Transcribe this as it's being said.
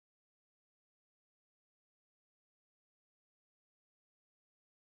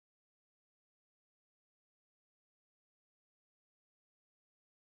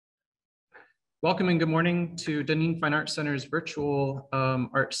Welcome and good morning to Dunedin Fine Art Center's virtual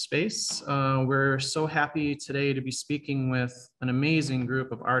art space. We're so happy today to be speaking with an amazing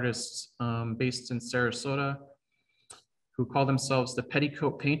group of artists based in Sarasota who call themselves the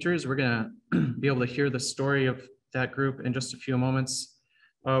Petticoat Painters. We're gonna be able to hear the story of that group in just a few moments.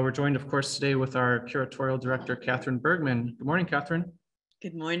 We're joined, of course, today with our curatorial director, Catherine Bergman. Good morning, Catherine.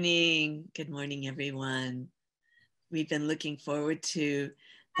 Good morning. Good morning, everyone. We've been looking forward to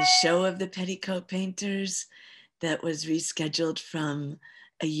the show of the Petticoat Painters that was rescheduled from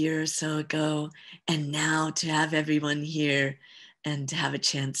a year or so ago. And now to have everyone here and to have a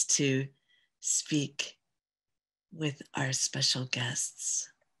chance to speak with our special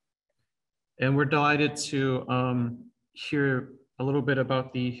guests. And we're delighted to hear a little bit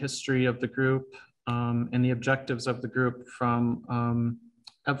about the history of the group and the objectives of the group from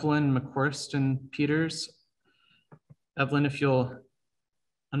Evelyn McCorston Peters. Evelyn, if you'll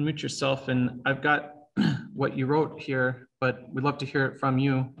unmute yourself, and I've got what you wrote here, but we'd love to hear it from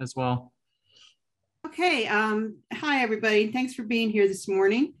you as well. Okay, hi everybody. Thanks for being here this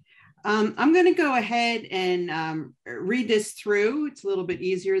morning. I'm going to go ahead and read this through. It's a little bit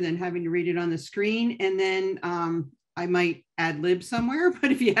easier than having to read it on the screen, and then I might ad lib somewhere,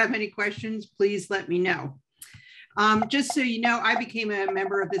 but if you have any questions, please let me know. Just so you know, I became a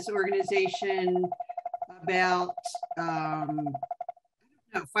member of this organization about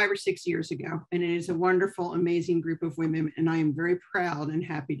 5 or 6 years ago, and it is a wonderful, amazing group of women, and I am very proud and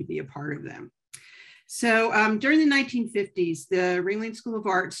happy to be a part of them. So during the 1950s, the Ringling School of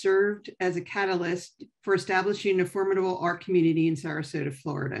Art served as a catalyst for establishing a formidable art community in Sarasota,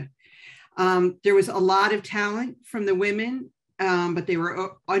 Florida. There was a lot of talent from the women, but they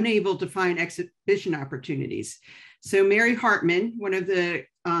were unable to find exhibition opportunities. So Mary Hartman, one of the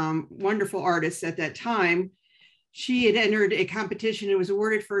wonderful artists at that time, she had entered a competition and was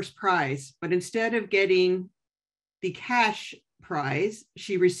awarded first prize, but instead of getting the cash prize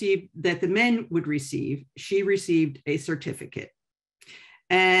she received that the men would receive, she received a certificate.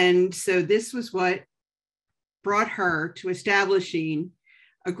 And so this was what brought her to establishing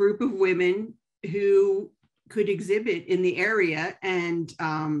a group of women who could exhibit in the area and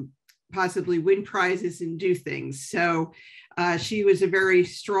possibly win prizes and do things. So she was a very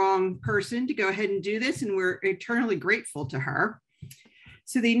strong person to go ahead and do this, and we're eternally grateful to her.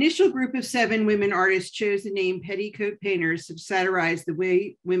 So the initial group of 7 women artists chose the name Petticoat Painters to satirize the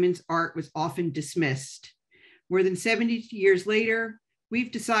way women's art was often dismissed. More than 70 years later,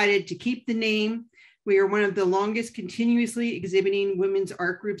 we've decided to keep the name. We are one of the longest continuously exhibiting women's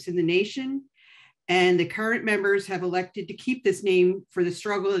art groups in the nation, and the current members have elected to keep this name for the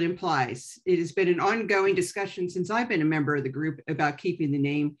struggle it implies. It has been an ongoing discussion since I've been a member of the group about keeping the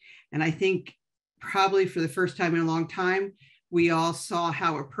name, and I think probably for the first time in a long time, we all saw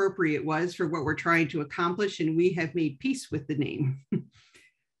how appropriate it was for what we're trying to accomplish, and we have made peace with the name.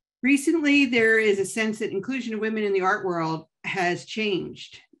 Recently, there is a sense that inclusion of women in the art world has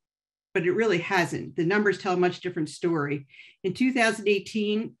changed, but it really hasn't. The numbers tell a much different story. In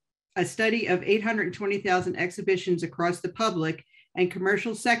 2018, a study of 820,000 exhibitions across the public and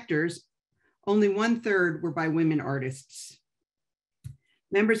commercial sectors, only 1/3 were by women artists.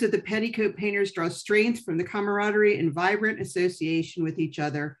 Members of the Petticoat Painters draw strength from the camaraderie and vibrant association with each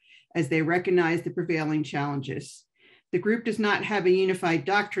other as they recognize the prevailing challenges. The group does not have a unified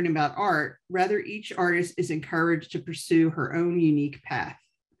doctrine about art. Rather, each artist is encouraged to pursue her own unique path.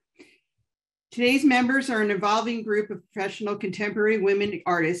 Today's members are an evolving group of professional contemporary women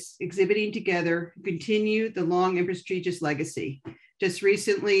artists exhibiting together who continue the long and prestigious legacy. Just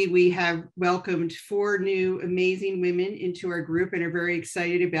recently, we have welcomed 4 new amazing women into our group and are very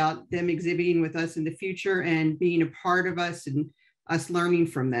excited about them exhibiting with us in the future and being a part of us and us learning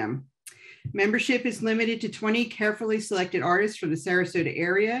from them. Membership is limited to 20 carefully selected artists from the Sarasota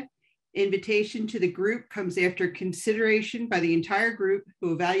area. Invitation to the group comes after consideration by the entire group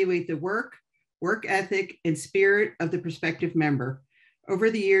who evaluate the work ethic, and spirit of the prospective member.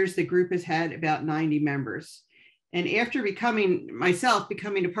 Over the years, the group has had about 90 members. And after becoming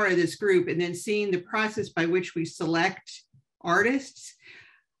a part of this group and then seeing the process by which we select artists,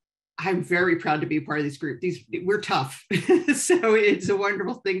 I'm very proud to be a part of this group. We're tough. So it's a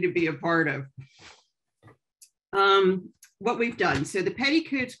wonderful thing to be a part of. What we've done. So the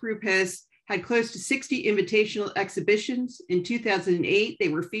Petticoats group has had close to 60 invitational exhibitions. In 2008, they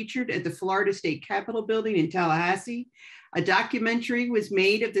were featured at the Florida State Capitol building in Tallahassee. A documentary was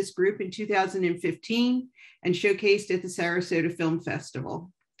made of this group in 2015 and showcased at the Sarasota Film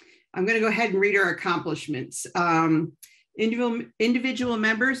Festival. I'm going to go ahead and read our accomplishments. Individual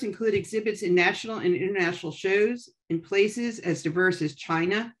members include exhibits in national and international shows in places as diverse as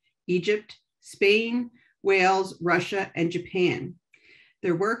China, Egypt, Spain, Wales, Russia, and Japan.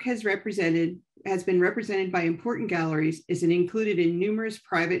 Their work has been represented by important galleries, is included in numerous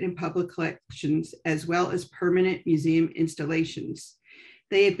private and public collections, as well as permanent museum installations.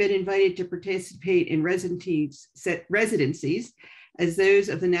 They have been invited to participate in residencies as those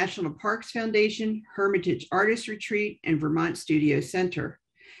of the National Parks Foundation, Hermitage Artist Retreat, and Vermont Studio Center.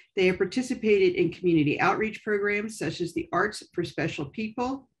 They have participated in community outreach programs such as the Arts for Special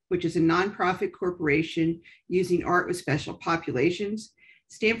People, which is a nonprofit corporation using art with special populations,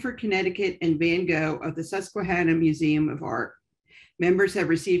 Stamford, Connecticut, and Van Gogh of the Susquehanna Museum of Art. Members have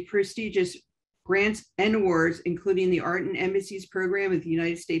received prestigious grants and awards, including the Art and Embassies Program of the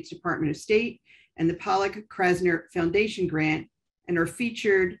United States Department of State and the Pollock-Krasner Foundation Grant, and are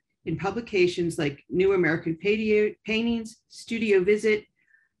featured in publications like New American Paintings, Studio Visit,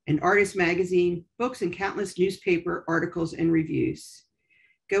 an Artist Magazine, books, and countless newspaper articles and reviews.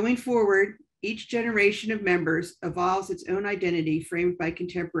 Going forward, each generation of members evolves its own identity framed by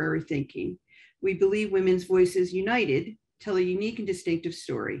contemporary thinking. We believe women's voices united tell a unique and distinctive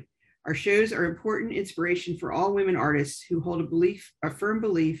story. Our shows are important inspiration for all women artists who hold a firm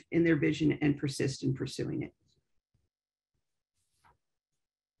belief in their vision and persist in pursuing it.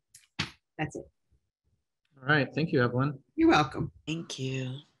 That's it. All right, thank you, Evelyn. You're welcome. Thank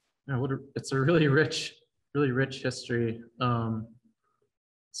you. Yeah, it's a really rich history.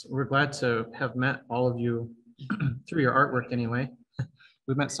 So we're glad to have met all of you through your artwork anyway.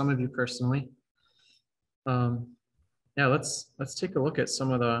 We've met some of you personally. Yeah, let's take a look at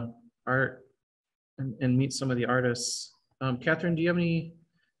some of the art and meet some of the artists. Catherine, do you have any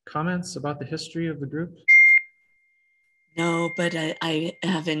comments about the history of the group? No, but I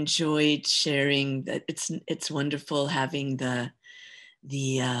have enjoyed sharing that. It's wonderful having the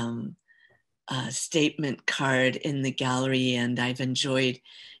statement card in the gallery, and I've enjoyed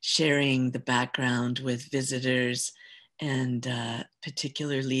sharing the background with visitors, and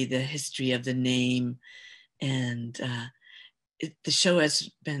particularly the history of the name. And the show has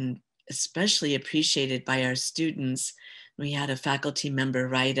been especially appreciated by our students. We had a faculty member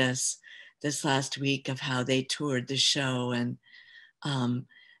write us this last week of how they toured the show, and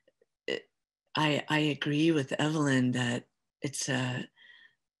I agree with Evelyn that it's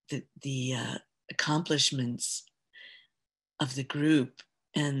the accomplishments of the group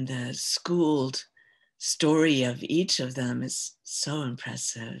and the schooled story of each of them is so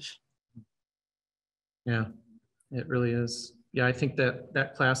impressive. Yeah, it really is. Yeah, I think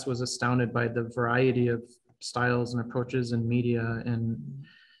that class was astounded by the variety of styles and approaches in media, and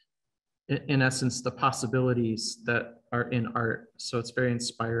in essence, the possibilities that are in art. So it's very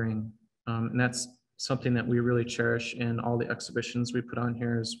inspiring. And that's something that we really cherish in all the exhibitions we put on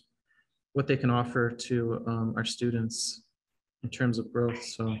here, is what they can offer to our students in terms of growth.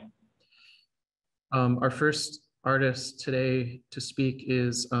 So our first artist today to speak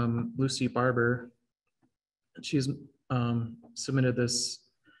is Lucy Barber. She's submitted this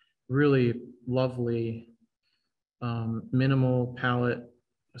really lovely minimal palette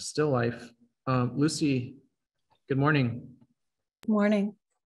still life. Lucy, good morning. Good morning.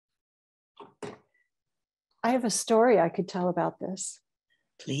 I have a story I could tell about this.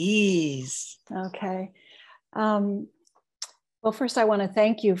 Please. Okay. Well, first I want to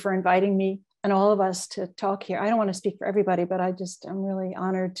thank you for inviting me and all of us to talk here. I don't want to speak for everybody, but I'm really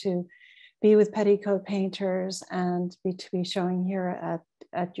honored to be with Petticoat Painters and to be showing here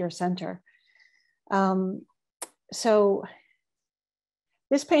at your center. So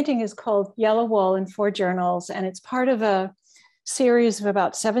this painting is called Yellow Wall in 4 Journals, and it's part of a series of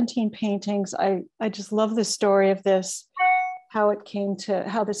about 17 paintings. I just love the story of this, how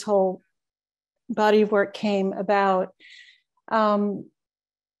this whole body of work came about.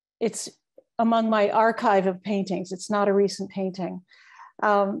 It's among my archive of paintings. It's not a recent painting.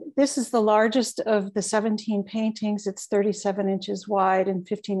 This is the largest of the 17 paintings. It's 37 inches wide and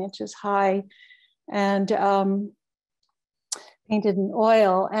 15 inches high, and painted in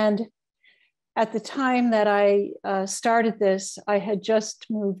oil. And at the time that I started this, I had just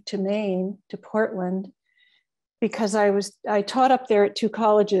moved to Maine, to Portland, because I taught up there at 2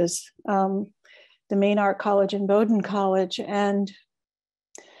 colleges, the Maine Art College and Bowdoin College. And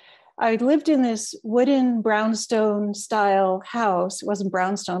I lived in this wooden brownstone style house. It wasn't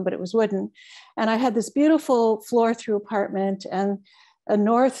brownstone, but it was wooden. And I had this beautiful floor through apartment and a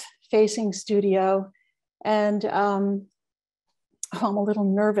north facing studio. And I'm a little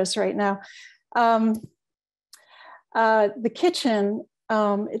nervous right now. The kitchen,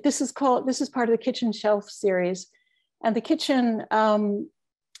 this is part of the kitchen shelf series. And the kitchen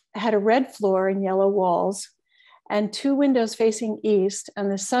had a red floor and yellow walls and 2 windows facing east,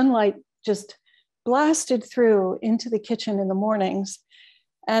 and the sunlight just blasted through into the kitchen in the mornings.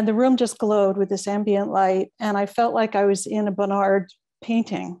 And the room just glowed with this ambient light. And I felt like I was in a Bonnard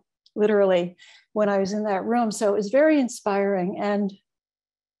painting, literally, when I was in that room. So it was very inspiring. And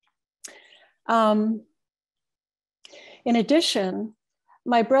in addition,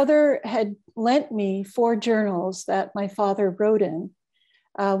 my brother had lent me 4 journals that my father wrote in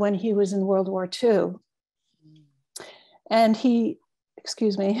when he was in World War II. And he,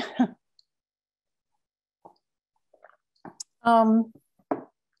 excuse me,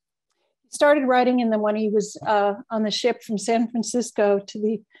 started writing in them when he was on the ship from San Francisco to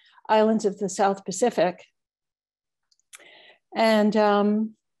the islands of the South Pacific.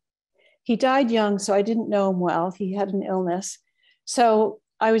 And he died young, so I didn't know him well. He had an illness. So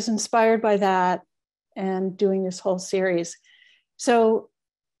I was inspired by that and doing this whole series. So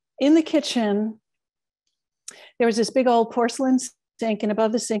in the kitchen, there was this big old porcelain sink, and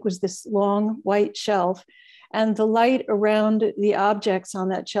above the sink was this long white shelf. And the light around the objects on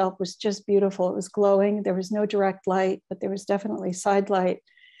that shelf was just beautiful. It was glowing. There was no direct light, but there was definitely side light.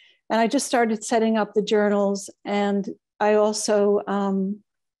 And I just started setting up the journals. And I also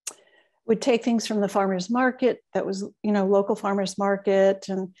would take things from the farmer's market that was, local farmer's market.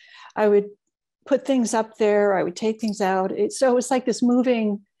 And I would put things up there. I would take things out. So it was like this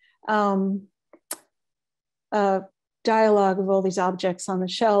moving dialogue of all these objects on the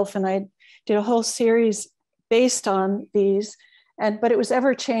shelf. And I did a whole series based on these, but it was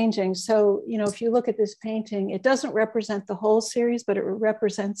ever changing. So, if you look at this painting, it doesn't represent the whole series, but it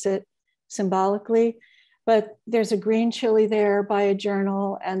represents it symbolically. But there's a green chili there by a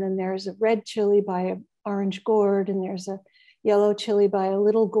journal, and then there's a red chili by an orange gourd, and there's a yellow chili by a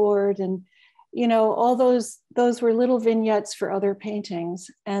little gourd. And, all those were little vignettes for other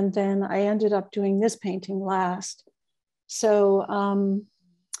paintings. And then I ended up doing this painting last. So,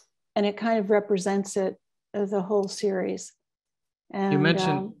 and it kind of represents it, the whole series. And,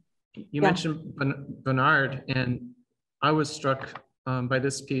 you mentioned Bonnard, and I was struck by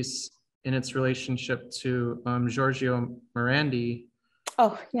this piece in its relationship to Giorgio Morandi.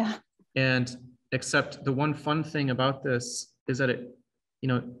 Oh, yeah. And except the one fun thing about this is that it,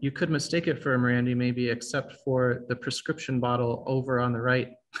 you could mistake it for a Morandi maybe, except for the prescription bottle over on the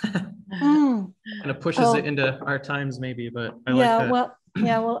right. Kind of pushes it into our times maybe, but I like that.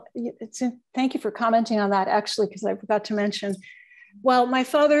 Thank you for commenting on that, actually, because I forgot to mention. Well, my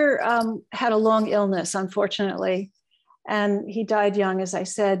father had a long illness, unfortunately, and he died young, as I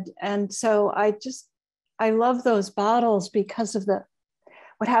said. And so I love those bottles because of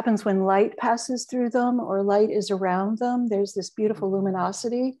what happens when light passes through them or light is around them. There's this beautiful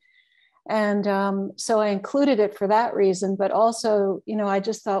luminosity. And so I included it for that reason, but also, I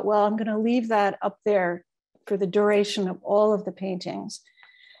just thought, well, I'm going to leave that up there for the duration of all of the paintings.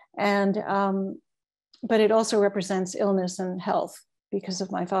 And, but it also represents illness and health because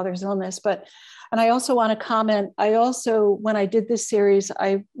of my father's illness. And I also want to comment, when I did this series,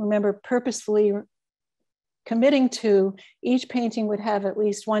 I remember purposefully committing to each painting would have at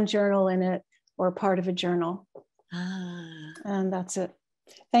least one journal in it or part of a journal. And that's it.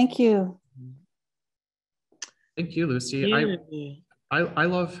 Thank you. Thank you, Lucy. I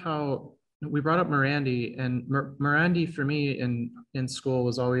love how we brought up Morandi, and Morandi for me in school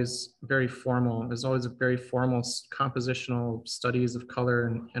was always very formal. It was always a very formal compositional studies of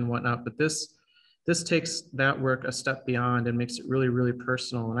color and whatnot. But this takes that work a step beyond and makes it really, really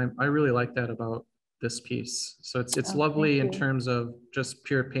personal. And I really like that about this piece. So it's lovely in terms of just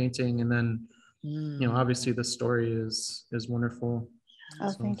pure painting, and then obviously the story is wonderful. Oh,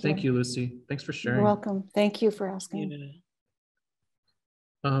 so thank you, Lucy. Thanks for sharing. You're welcome. Thank you for asking.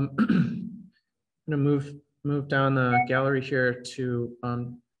 I'm gonna move down the gallery here to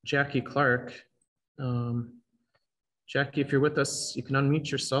Jackie Clark. Jackie, if you're with us, you can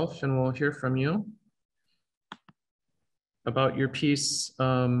unmute yourself and we'll hear from you about your piece,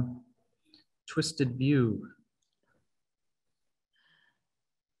 Twisted View.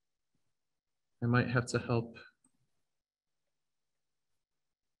 I might have to help.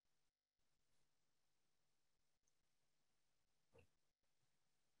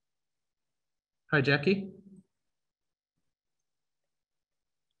 Hi, Jackie.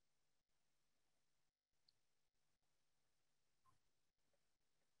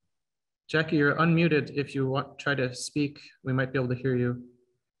 Jackie, you're unmuted. If you try to speak, we might be able to hear you.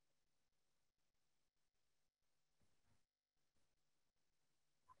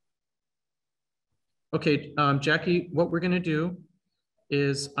 Okay, Jackie, what we're gonna do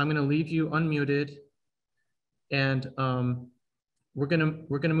is I'm gonna leave you unmuted, and we're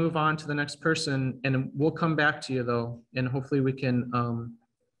gonna move on to the next person, and we'll come back to you though, and hopefully we can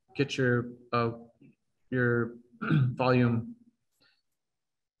get your volume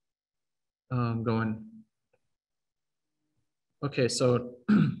going. Okay, so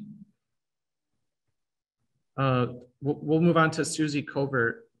we'll move on to Susie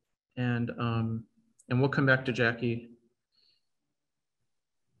Covert, and we'll come back to Jackie.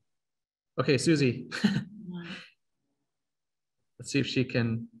 Okay, Susie. Let's see if she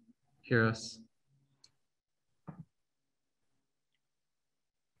can hear us.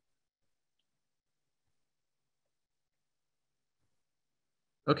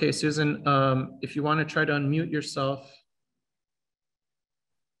 Okay, Susan, if you want to try to unmute yourself.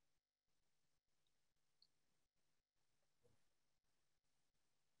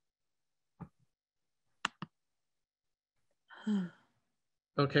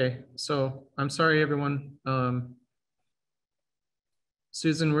 Okay, so I'm sorry, everyone.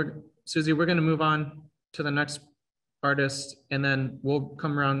 Susie, we're going to move on to the next artist, and then we'll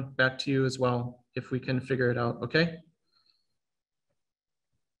come around back to you as well if we can figure it out. Okay.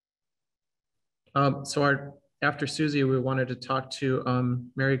 After Susie, we wanted to talk to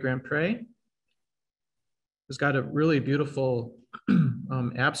Mary Grandpre, who's got a really beautiful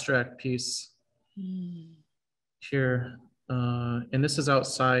abstract piece here. And this is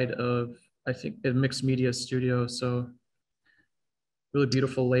outside of, I think, a mixed media studio. So really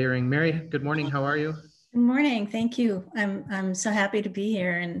beautiful layering. Mary, good morning. How are you? Good morning. Thank you. I'm so happy to be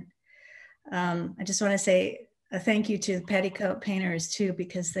here. And I just want to say a thank you to the Petticoat Painters too,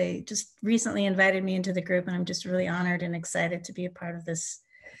 because they just recently invited me into the group, and I'm just really honored and excited to be a part of this,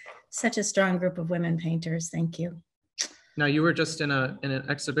 such a strong group of women painters. Thank you. Now, you were just in an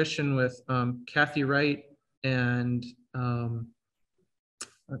exhibition with Kathy Wright and I'm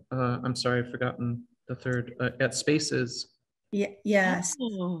sorry, I've forgotten the third, at Spaces. Yeah. Yes.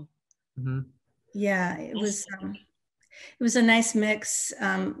 Oh. Mm-hmm. Yeah, it was a nice mix.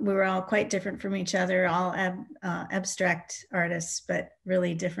 We were all quite different from each other, all abstract artists, but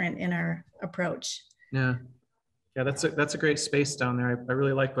really different in our approach. Yeah, that's a great space down there. I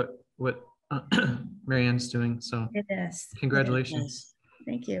really like what Marianne's doing. So it is. Congratulations. Yes.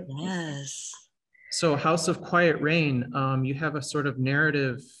 Thank you. Yes. So House of Quiet Rain, you have a sort of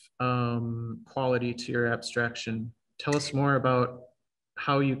narrative quality to your abstraction. Tell us more about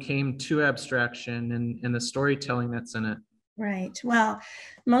how you came to abstraction and the storytelling that's in it. Right. Well,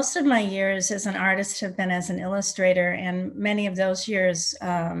 most of my years as an artist have been as an illustrator, and many of those years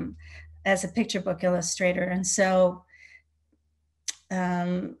as a picture book illustrator. And so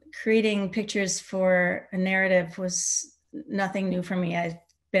creating pictures for a narrative was nothing new for me. I've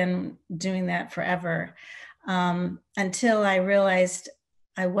been doing that forever until I realized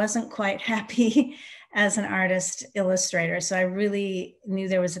I wasn't quite happy as an artist illustrator. So I really knew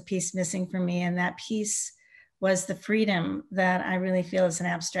there was a piece missing for me, and that piece was the freedom that I really feel as an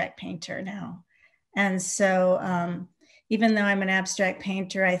abstract painter now. And so even though I'm an abstract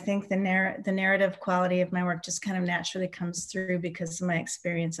painter, I think the narrative quality of my work just kind of naturally comes through because of my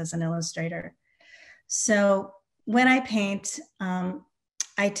experience as an illustrator. So when I paint,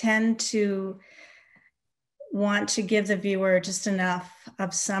 I tend to want to give the viewer just enough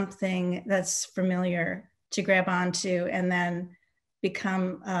of something that's familiar to grab onto, and then the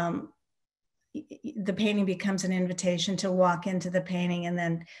painting becomes an invitation to walk into the painting and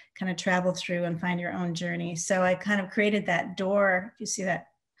then kind of travel through and find your own journey. So I kind of created that door. If you see that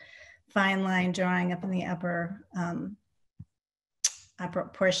fine line drawing up in the upper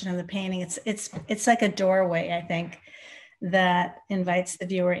portion of the painting, it's like a doorway, I think, that invites the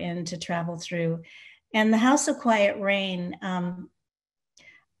viewer in to travel through. And the House of Quiet Rain,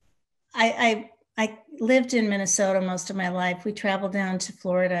 I lived in Minnesota most of my life. We traveled down to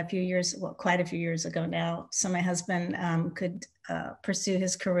Florida quite a few years ago now. So my husband could pursue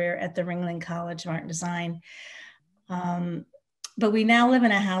his career at the Ringling College of Art and Design. But we now live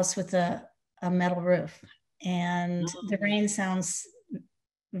in a house with a metal roof, and the rain sounds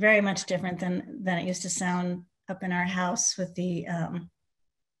very much different than it used to sound up in our house with the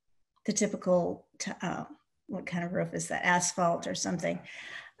typical, what kind of roof is that? Asphalt or something.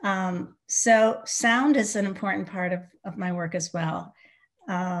 So sound is an important part of my work as well.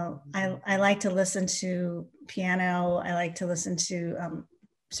 I like to listen to piano. I like to listen to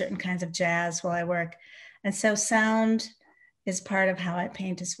certain kinds of jazz while I work. And so sound is part of how I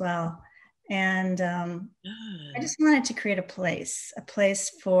paint as well. And I just wanted to create a place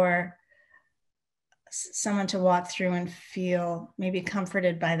for someone to walk through and feel maybe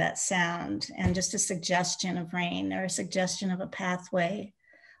comforted by that sound, and just a suggestion of rain or a suggestion of a pathway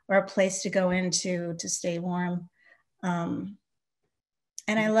or a place to go into to stay warm. And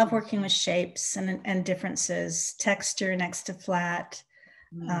I love working with shapes and differences, texture next to flat,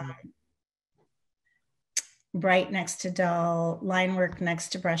 bright next to dull, line work next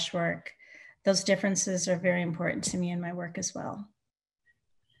to brushwork. Those differences are very important to me in my work as well.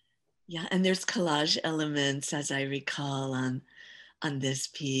 Yeah, and there's collage elements, as I recall, on this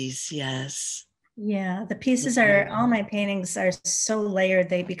piece. Yes. Yeah, the pieces are, all my paintings are so layered,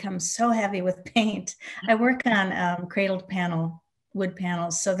 they become so heavy with paint. I work on cradled wood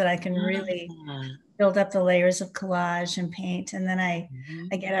panels so that I can really build up the layers of collage and paint. And then I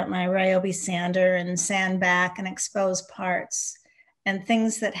get out my Ryobi sander and sand back and expose parts. And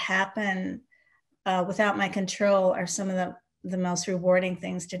things that happen without my control are some of the most rewarding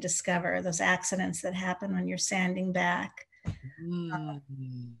things to discover, those accidents that happen when you're sanding back.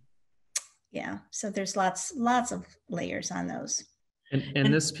 Yeah, so there's lots of layers on those.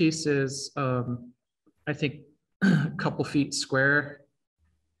 And this piece is, I think, a couple feet square.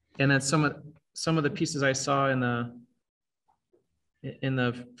 And then some of the pieces I saw in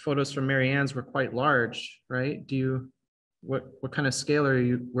the photos from Mary Ann's were quite large, right? What kind of scale are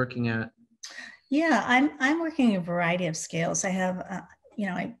you working at? Yeah, I'm working a variety of scales. I have,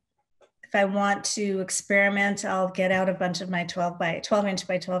 if I want to experiment, I'll get out a bunch of my 12 inch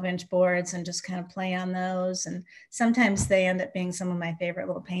by 12 inch boards and just kind of play on those. And sometimes they end up being some of my favorite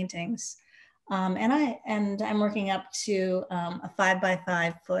little paintings. And I'm working up to a 5 by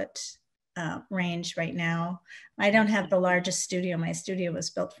 5 foot range right now. I don't have the largest studio. My studio was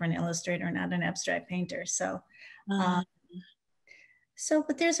built for an illustrator, not an abstract painter. So,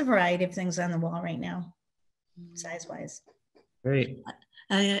 but there's a variety of things on the wall right now, size-wise. Great.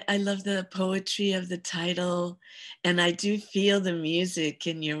 I love the poetry of the title, and I do feel the music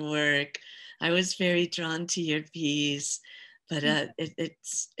in your work. I was very drawn to your piece, but it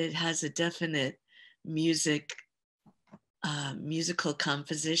has a definite musical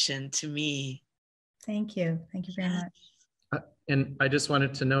composition to me. Thank you very much. And I just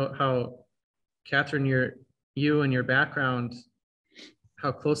wanted to note how, Catherine, you and your background,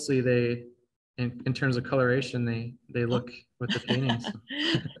 how closely they, in terms of coloration, they look with the paintings.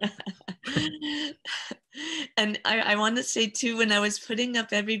 And I want to say too, when I was putting up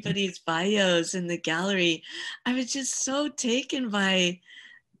everybody's bios in the gallery, I was just so taken by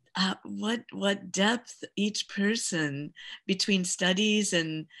what depth each person, between studies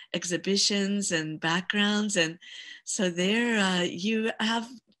and exhibitions and backgrounds. And so there you have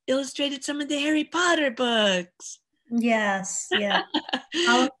illustrated some of the Harry Potter books. Yes, yeah.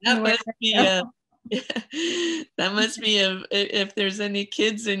 That must be if there's any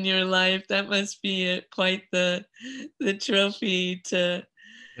kids in your life, that must be quite the trophy to.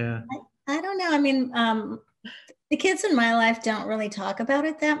 Yeah. I don't know. I mean, the kids in my life don't really talk about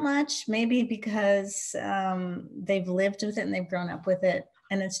it that much, maybe because they've lived with it and they've grown up with it,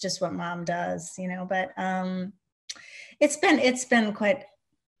 and it's just what mom does, but it's been quite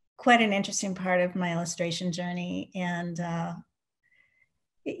an interesting part of my illustration journey, and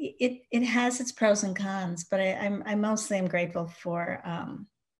it has its pros and cons, but I mostly am grateful for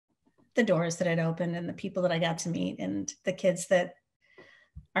the doors that it opened and the people that I got to meet and the kids that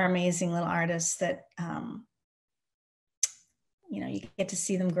are amazing little artists that you get to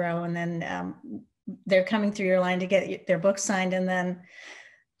see them grow, and then they're coming through your line to get their book signed, and then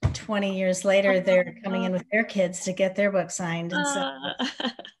 20 years later they're coming in with their kids to get their book signed. And so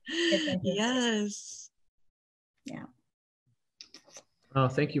yes. Yeah. Oh,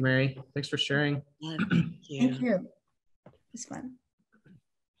 thank you, Mary. Thanks for sharing. Thank you. It's fun.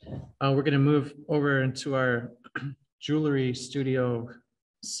 We're going to move over into our jewelry studio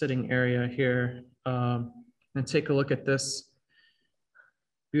sitting area here and take a look at this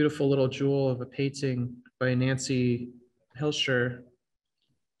beautiful little jewel of a painting by Nancy Hilscher.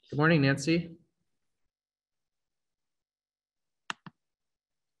 Good morning, Nancy.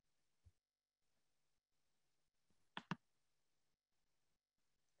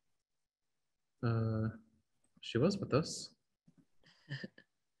 She was with us.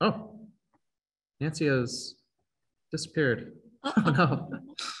 Oh, Nancy has disappeared. Oh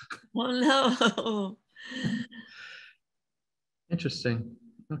no. Oh no. Interesting.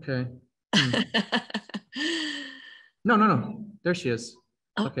 Okay. No. There she is.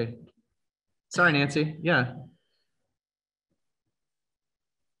 Oh. Okay. Sorry, Nancy. Yeah.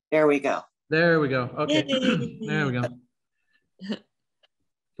 There we go. There we go. Okay. Yay. There we go. Good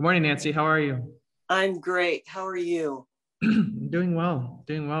morning, Nancy. How are you? I'm great. How are you? Doing well.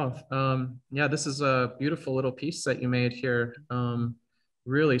 Yeah, this is a beautiful little piece that you made here.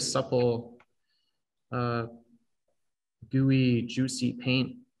 Really supple, gooey, juicy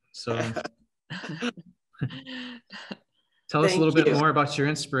paint. So tell us a little bit more about your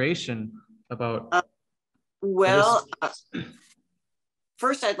inspiration about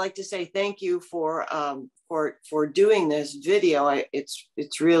first, I'd like to say thank you for doing this video.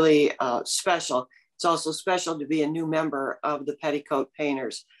 It's really special. It's also special to be a new member of the Petticoat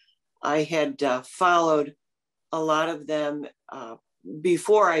Painters. I had followed a lot of them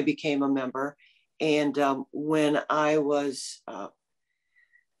before I became a member, and when I was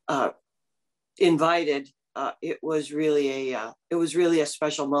invited, it was really a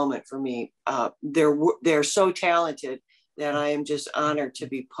special moment for me. They're so talented that I am just honored to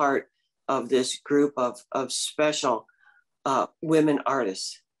be part of this group of special women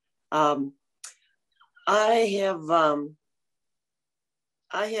artists. I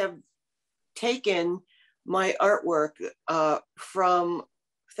have taken my artwork from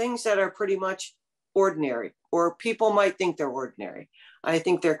things that are pretty much ordinary, or people might think they're ordinary. I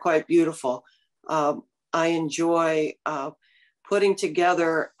think they're quite beautiful. I enjoy putting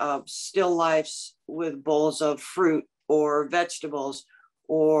together still lifes with bowls of fruit or vegetables,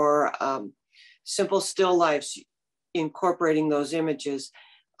 or simple still lifes, incorporating those images.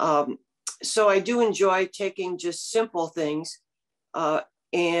 So I do enjoy taking just simple things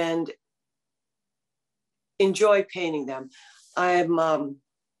and enjoy painting them. I want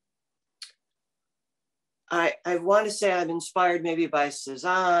to say I'm inspired maybe by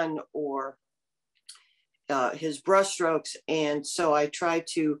Cezanne or his brushstrokes, and so I try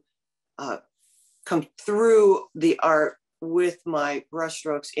to come through the art with my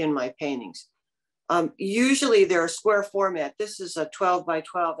brushstrokes in my paintings. Usually they're a square format. This is a 12 by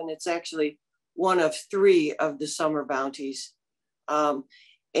 12, and it's actually one of 3 of the summer bounties.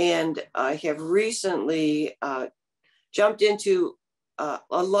 And I have recently jumped into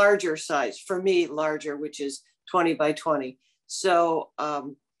a larger size, for me, larger, which is 20 by 20. So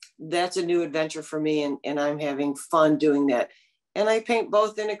that's a new adventure for me, and I'm having fun doing that. And I paint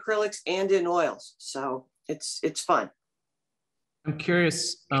both in acrylics and in oils, so it's fun. I'm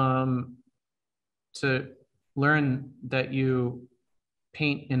curious to learn that you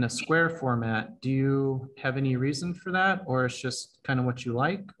paint in a square format. Do you have any reason for that, or it's just kind of what you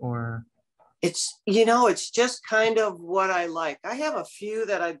like, or? It's, it's just kind of what I like. I have a few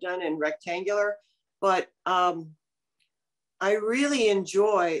that I've done in rectangular, but I really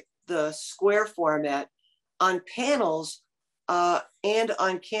enjoy the square format on panels and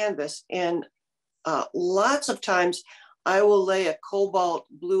on canvas. And lots of times I will lay a cobalt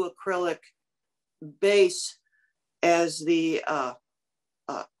blue acrylic base as the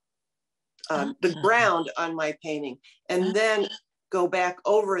ground on my painting, and then go back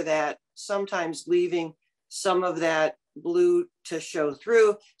over that, sometimes leaving some of that blue to show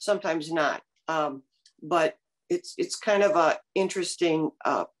through, sometimes not. But it's kind of an interesting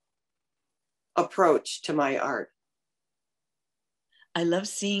approach to my art. I love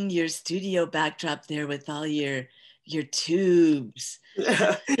seeing your studio backdrop there with all your tubes.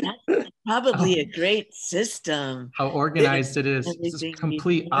 That's probably a great system. How organized it is. It's a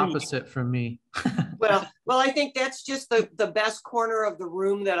complete opposite from me. Well, I think that's just the best corner of the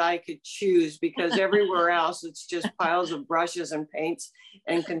room that I could choose, because everywhere else it's just piles of brushes and paints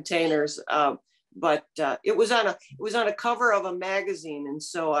and containers. But it was on a cover of a magazine, and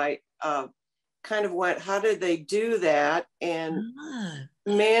so I kind of went, how did they do that? And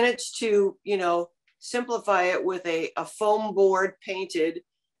managed to, simplify it with a foam board painted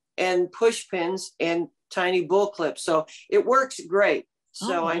and push pins and tiny bull clips. So it works great.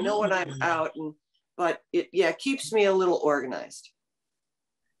 So I know when I'm out, but it keeps me a little organized.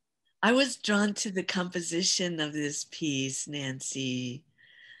 I was drawn to the composition of this piece, Nancy.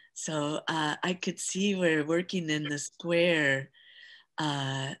 So I could see where working in the square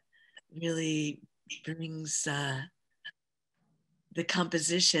really brings the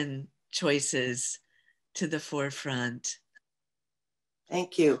composition choices to the forefront.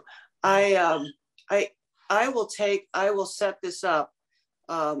 Thank you. I will set this up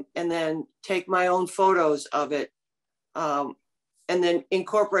and then take my own photos of it and then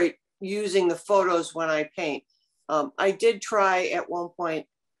incorporate using the photos when I paint. I did try at one point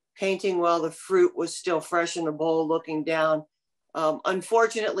painting while the fruit was still fresh in the bowl, looking down.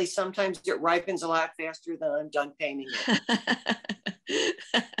 Unfortunately, sometimes it ripens a lot faster than I'm done painting it.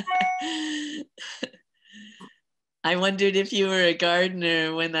 I wondered if you were a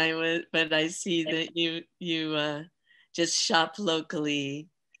gardener when I see that you just shop locally.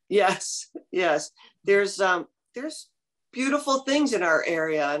 Yes. There's beautiful things in our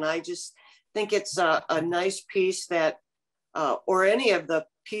area, and I just think it's a nice piece that, or any of the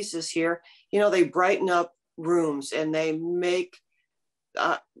pieces here, they brighten up rooms, and they make,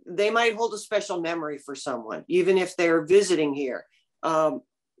 they might hold a special memory for someone, even if they're visiting here. I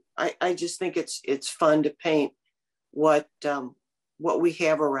just think it's fun to paint what what we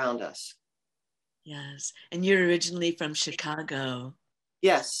have around us. Yes. And you're originally from Chicago.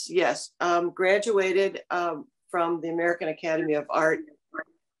 Yes, yes. Graduated from the American Academy of Art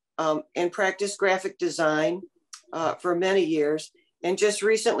and practiced graphic design for many years, and just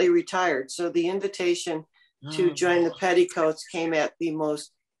recently retired. So the invitation to join the Petticoats came at the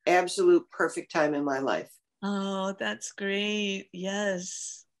most absolute perfect time in my life. Oh, that's great.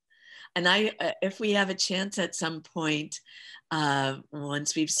 Yes. And if we have a chance at some point,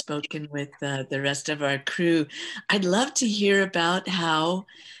 once we've spoken with the rest of our crew, I'd love to hear about how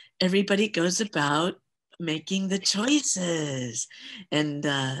everybody goes about making the choices, and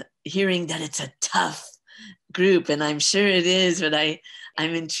hearing that it's a tough group, and I'm sure it is, but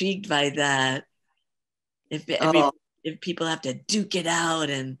I'm intrigued by that. If people have to duke it out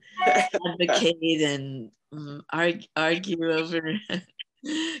and advocate and argue over,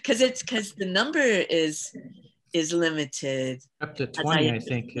 because the number is limited. Up to 20, I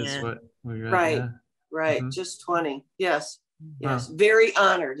think, is what we read. Right, yeah. right, Mhm. Just 20. Yes, yes. Wow. Very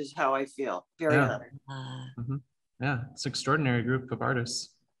honored is how I feel. Very honored. Yeah, it's an extraordinary group of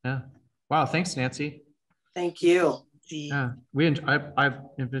artists. Yeah. Wow. Thanks, Nancy. Thank you. Yeah, I've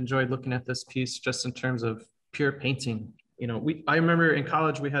enjoyed looking at this piece just in terms of pure painting. You know, I remember in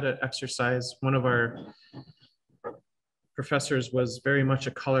college we had an exercise. One of our professors was very much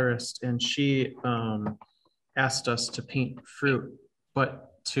a colorist, and she asked us to paint fruit,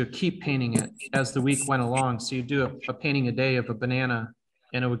 but to keep painting it as the week went along. So you do a painting a day of a banana,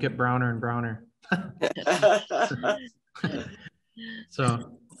 and it would get browner and browner.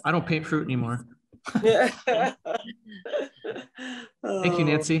 So I don't paint fruit anymore. Thank you,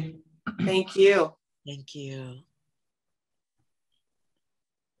 Nancy. Thank you. Thank you.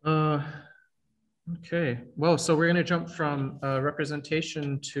 Okay, well, so we're going to jump from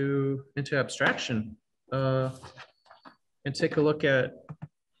representation into abstraction, and take a look at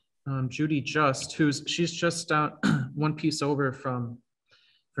Judy Just, she's just down one piece over from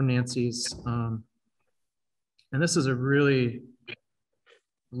Nancy's, and this is a really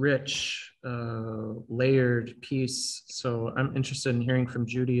rich, layered piece. So I'm interested in hearing from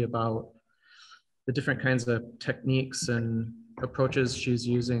Judy about the different kinds of techniques and approaches she's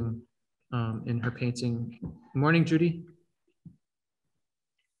using in her painting. Good morning, Judy.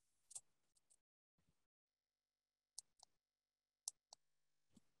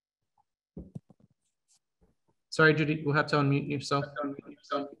 Sorry, Judy, we'll have to unmute yourself.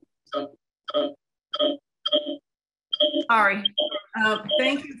 Sorry.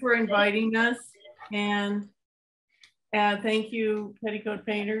 Thank you for inviting us, and thank you, Petticoat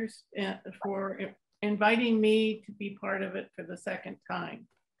Painters, for inviting me to be part of it for the second time.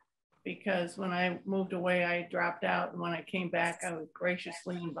 Because when I moved away, I dropped out, and when I came back, I was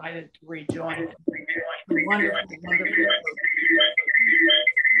graciously invited to rejoin. Wonderful, wonderful.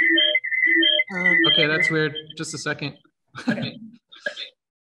 Okay, that's weird. Just a second.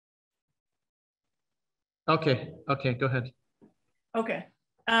 Okay, go ahead. Okay.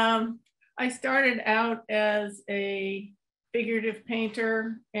 I started out as a figurative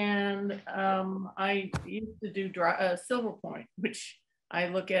painter, and I used to do silver point, which I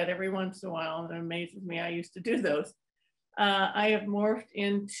look at every once in a while, and it amazes me I used to do those. I have morphed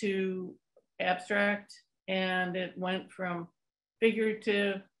into abstract, and it went from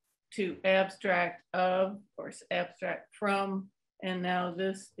figurative to abstract of, or abstract from, and now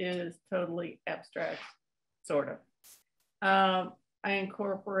this is totally abstract, sort of. I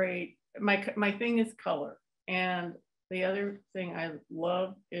incorporate, my thing is color, and the other thing I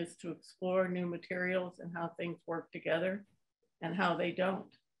love is to explore new materials and how things work together and how they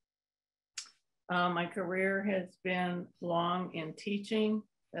don't. My career has been long in teaching.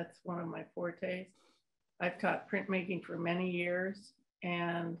 That's one of my fortes. I've taught printmaking for many years,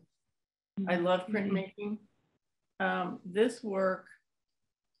 and I love printmaking. This work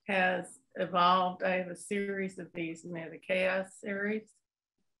has evolved. I have a series of these, and they're the Chaos series,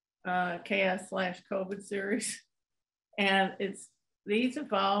 Chaos/COVID series. And these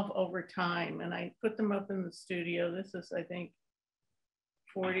evolve over time, and I put them up in the studio. This is, I think,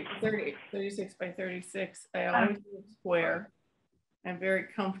 36 by 36. I always do square. I'm very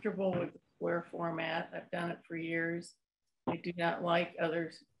comfortable with the square format. I've done it for years. I do not like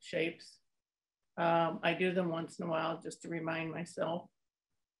other shapes. I do them once in a while just to remind myself.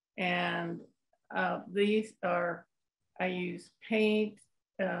 And these are, I use paint,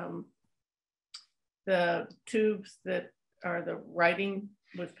 the tubes that are the writing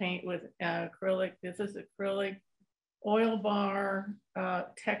with paint with acrylic. This is acrylic, oil bar,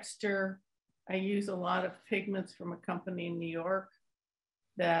 texture. I use a lot of pigments from a company in New York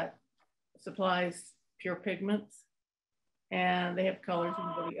that supplies pure pigments. and they have colors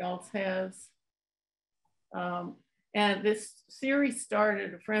nobody else has. And this series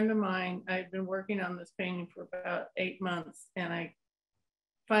started, a friend of mine, I've been working on this painting for about 8 months, and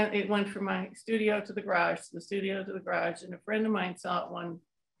it went from my studio to the garage, to the studio to the garage, and a friend of mine saw it one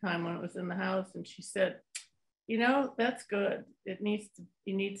time when it was in the house, and she said, you know, that's good. You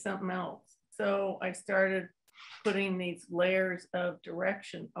need something else. So I started putting these layers of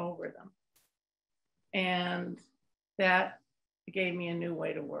direction over them. And that gave me a new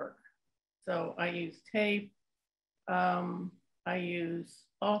way to work. So I use tape. I use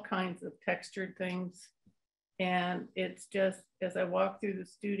all kinds of textured things. And it's just, as I walk through the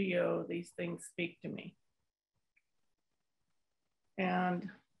studio, these things speak to me. And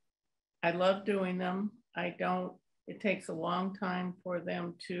I love doing them. It takes a long time for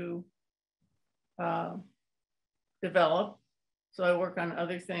them to develop. So I work on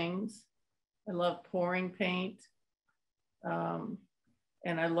other things. I love pouring paint. And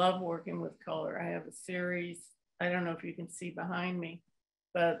I love working with color. I have a series, I don't know if you can see behind me,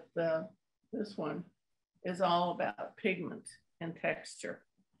 but this one is all about pigment and texture.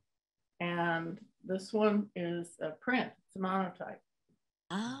 And this one is a print, it's a monotype.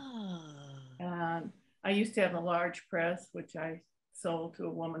 Oh. And I used to have a large press, which I sold to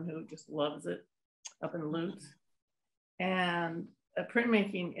a woman who just loves it up in Lutz. And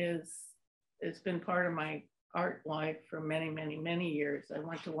printmaking it's been part of my art life for many, many, many years. I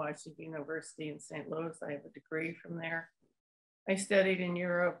went to Washington University in St. Louis. I have a degree from there. I studied in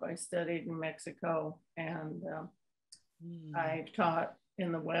Europe. I studied in Mexico, and I taught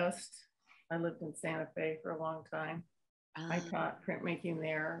in the West. I lived in Santa Fe for a long time. I taught printmaking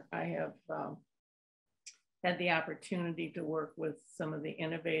there. I have had the opportunity to work with some of the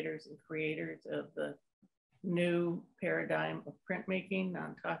innovators and creators of the new paradigm of printmaking,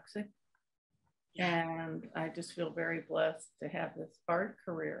 non-toxic. And I just feel very blessed to have this art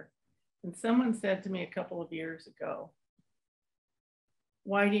career. And someone said to me a couple of years ago,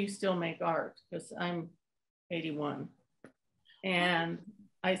 why do you still make art? Because I'm 81. And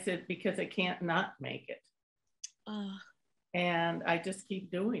I said, because I can't not make it. And I just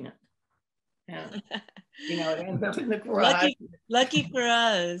keep doing it. And, you know, it ends up in the garage. Lucky for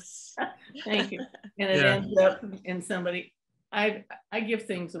us. Thank you. And it ends up in somebody. I give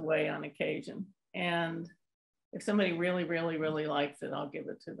things away on occasion. And if somebody really, really, really likes it, I'll give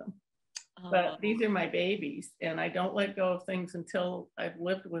it to them. But these are my babies, and I don't let go of things until I've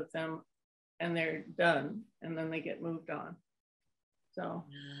lived with them and they're done, and then they get moved on. So,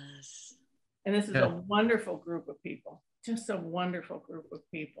 yes. And this is a wonderful group of people, just a wonderful group of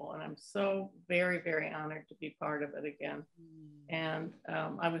people. And I'm so very, very honored to be part of it again. And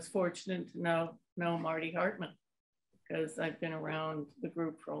I was fortunate to know Marty Hartman, because I've been around the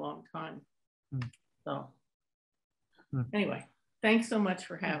group for a long time. So anyway, thanks so much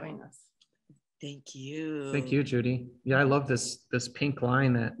for having us. Thank you. Thank you, Judy. Yeah, I love this pink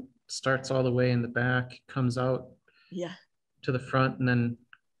line that starts all the way in the back, comes out to the front, and then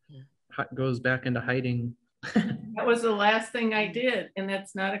goes back into hiding. That was the last thing I did, and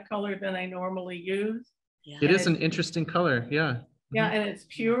that's not a color that I normally use. It is an interesting color, yeah. Yeah, and it's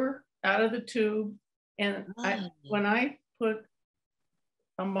pure out of the tube. And when I put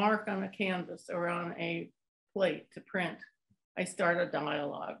a mark on a canvas or on a plate to print, I start a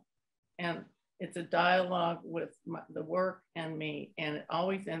dialogue, and it's a dialogue with the work and me, and it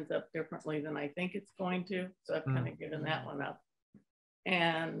always ends up differently than I think it's going to. So I've kind of given that one up.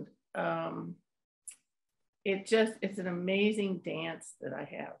 And it's an amazing dance that I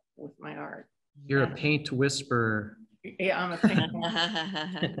have with my art. You're a paint whisperer. Yeah, I'm a paint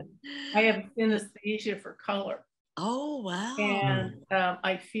whisperer. I have synesthesia for color. Oh, wow. And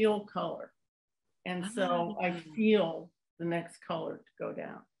I feel color. And so I feel the next color to go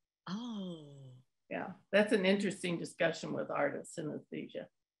down. Oh. Yeah, that's an interesting discussion with artists, synesthesia.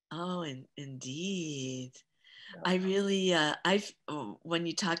 Oh, indeed. I really, when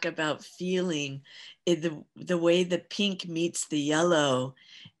you talk about feeling, the way the pink meets the yellow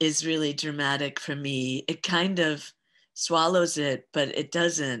is really dramatic for me. It kind of swallows it, but it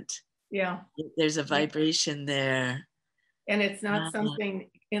doesn't. Yeah. There's a vibration there. And it's not something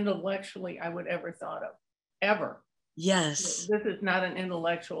intellectually I would ever thought of, ever. Yes. This is not an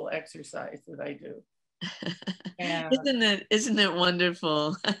intellectual exercise that I do. And isn't it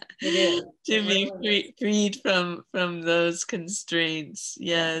wonderful? It is. To be freed from those constraints.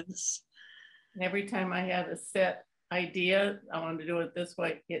 Yes. And every time I have a set idea, I want to do it this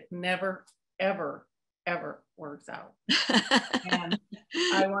way, it never, ever, ever works out. And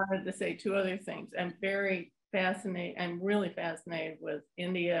I wanted to say two other things. I'm really fascinated with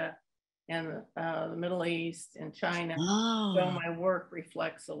India and the Middle East and China. So Oh, my work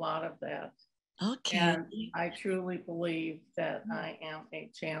reflects a lot of that. okay. And I truly believe that I am a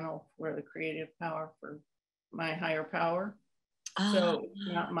channel for the creative power, for my higher power. So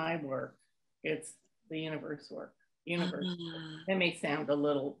it's not my work, it's the universe work. Universe. It may sound a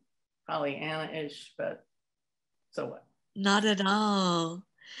little Pollyanna-ish, but so what? Not at all.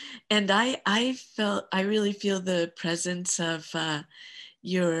 And I really feel the presence of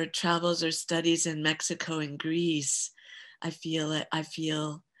your travels or studies in Mexico and Greece. I feel it. I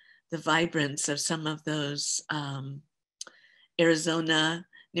feel the vibrance of some of those. Arizona,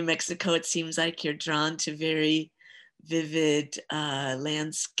 New Mexico, it seems like you're drawn to very vivid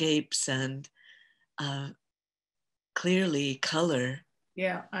landscapes and clearly color.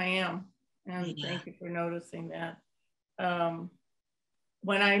 Yeah, I am. And Yeah. thank you for noticing that.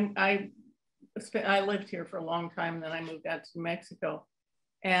 When I lived here for a long time, and then I moved out to New Mexico,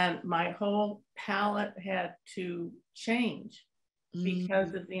 and my whole palette had to change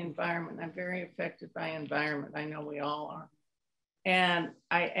because of the environment. I'm very affected by environment. I know we all are. And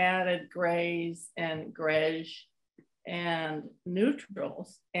I added grays and greige and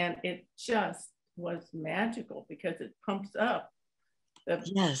neutrals, and it just was magical because it pumps up the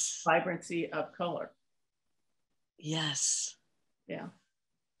Yes. vibrancy of color. Yes. Yeah.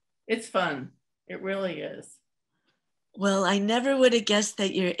 It's fun. It really is. Well, I never would have guessed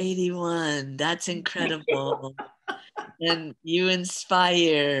that you're 81. That's incredible. And you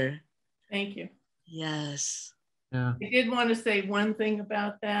inspire. Thank you. Yes. Yeah. I did want to say one thing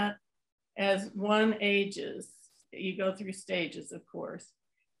about that. As one ages, you go through stages, of course,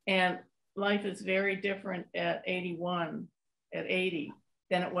 and life is very different at 81, at 80,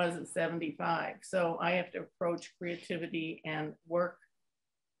 than it was at 75. So I have to approach creativity and work,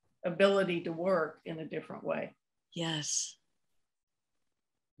 ability to work in a different way. Yes.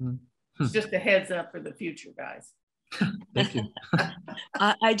 It's just a heads up for the future, guys. Thank you.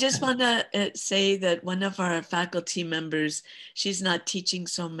 I just want to say that one of our faculty members, she's not teaching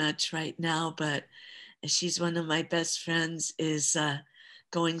so much right now, but she's one of my best friends, is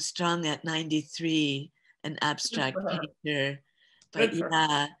going strong at 93, an abstract painter. But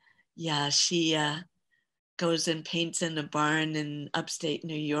yeah, she goes and paints in a barn in upstate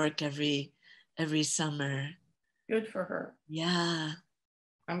New York every summer. Good for her. Yeah.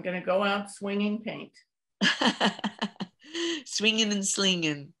 I'm going to go out swinging paint. Swinging and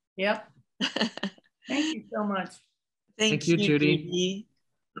slinging. Yep. Thank you so much. Thank you, Judy.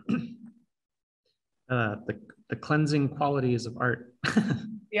 The cleansing qualities of art.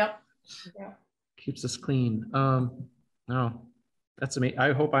 Yep. Keeps us clean. No, that's amazing.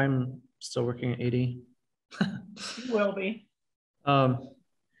 I hope I'm still working at 80. You will be.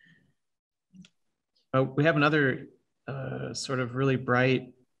 We have another sort of really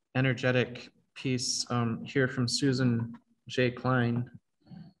bright, energetic piece here from Susan J. Klein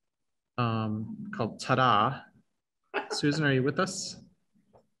called Ta-Da. Susan, are you with us?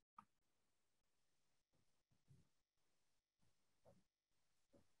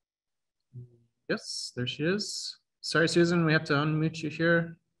 Yes, there she is. Sorry, Susan, we have to unmute you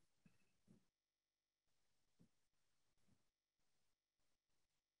here.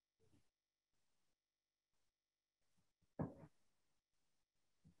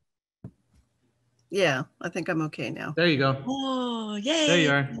 Yeah, I think I'm okay now. There you go. Oh, yay. There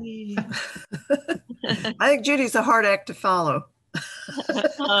you are. I think Judy's a hard act to follow.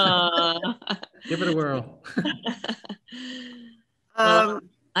 Give it a whirl.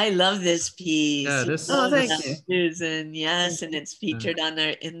 I love this piece. Yeah, this. Oh, thank you, Susan. Yes, and it's featured on our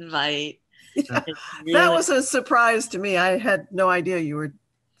invite. Yeah. Really... That was a surprise to me. I had no idea you were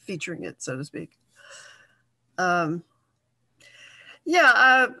featuring it, so to speak. I'm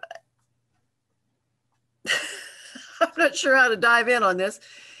not sure how to dive in on this.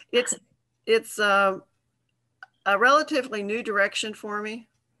 It's a relatively new direction for me,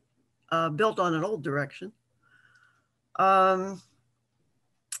 built on an old direction.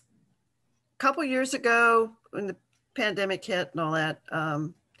 Couple years ago, when the pandemic hit and all that,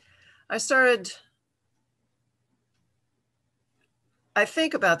 I started, I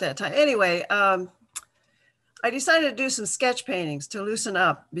think about that time. Anyway, I decided to do some sketch paintings to loosen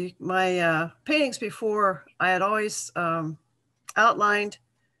up. My paintings before, I had always outlined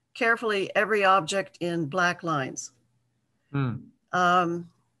carefully every object in black lines. And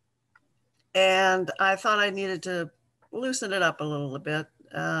I thought I needed to loosen it up a little bit.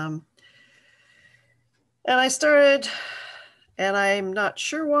 And I started, and I'm not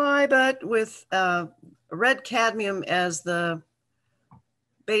sure why, but with red cadmium as the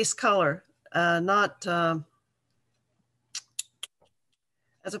base color, not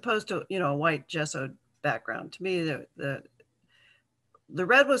as opposed to, you know, a white gessoed background. To me, the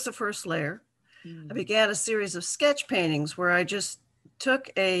red was the first layer. I began a series of sketch paintings where I just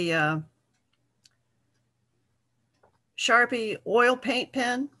took a Sharpie oil paint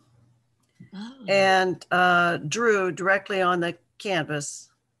pen and drew directly on the canvas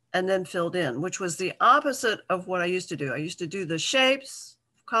and then filled in, which was the opposite of what I used to do. I used to do the shapes,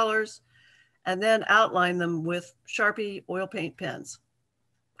 colors, and then outline them with Sharpie oil paint pens.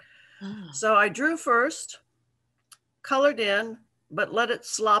 So I drew first, colored in, but let it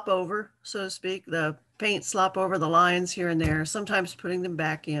slop over, so to speak, the paint slop over the lines here and there, sometimes putting them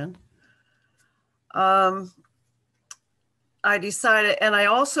back in. I decided, and I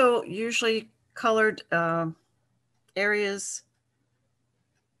also usually colored areas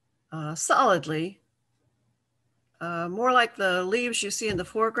solidly, more like the leaves you see in the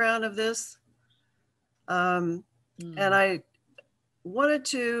foreground of this. And I wanted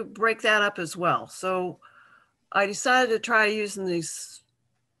to break that up as well. So I decided to try using these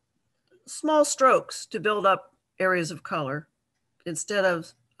small strokes to build up areas of color instead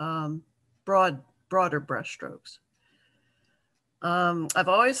of broader brush strokes. I've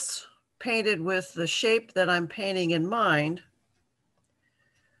always painted with the shape that I'm painting in mind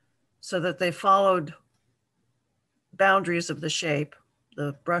so that they followed boundaries of the shape,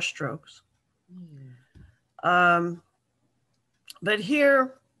 the brush strokes. But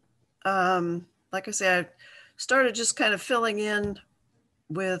here, like I said, I started just kind of filling in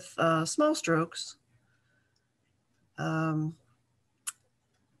with small strokes.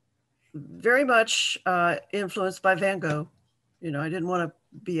 Very much influenced by Van Gogh. You know, I didn't want to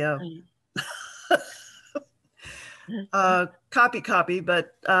be a copy,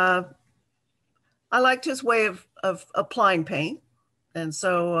 but I liked his way of applying paint. And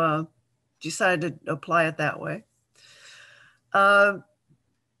so decided to apply it that way. I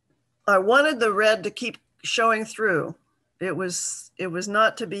wanted the red to keep showing through. It was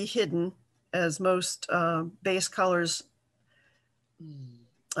not to be hidden as most base colors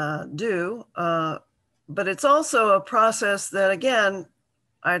do, but it's also a process that, again,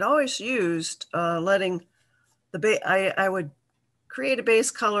 I'd always used, letting I would create a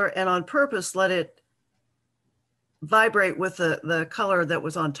base color and on purpose let it vibrate with the color that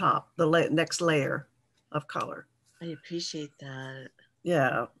was on top, the next layer of color. I appreciate that.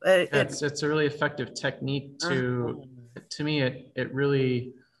 Yeah, it's a really effective technique to me. It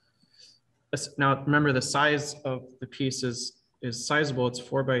really, now remember the size of the piece is sizable. It's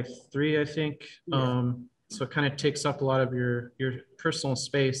 4x3, I think. Yeah. So it kind of takes up a lot of your personal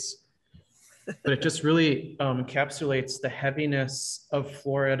space, but it just really encapsulates the heaviness of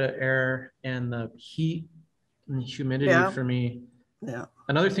Florida air and the heat and humidity for me. Yeah.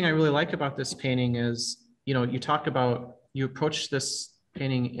 Another thing I really like about this painting is, you know, you approach this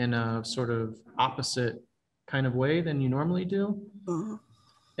painting in a sort of opposite kind of way than you normally do.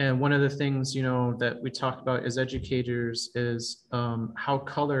 And one of the things, you know, that we talk about as educators is how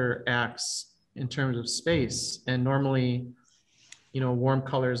color acts in terms of space. And normally, you know, warm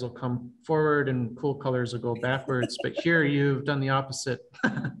colors will come forward and cool colors will go backwards. But here you've done the opposite.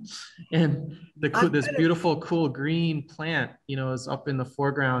 And this beautiful, cool green plant, you know, is up in the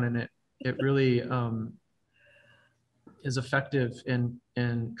foreground, and it really is effective in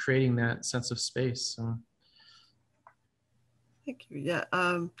creating that sense of space. So. Thank you. Yeah.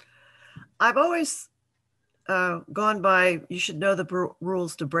 I've always gone by, you should know the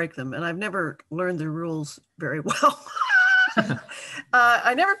rules to break them. And I've never learned the rules very well.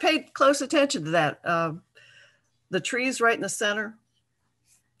 I never paid close attention to that. The trees right in the center,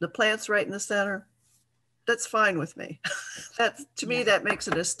 the plants right in the center, that's fine with me. To me, that makes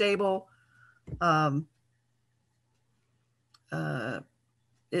it a stable,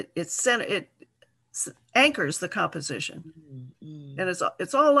 it anchors the composition. And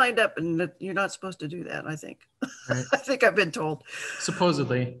it's all lined up, and you're not supposed to do that, I think. Right. I think I've been told.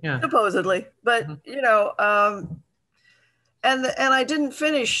 Supposedly, yeah. Supposedly, but you know, and I didn't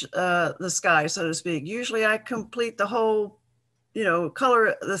finish the sky, so to speak. Usually I complete the whole, you know,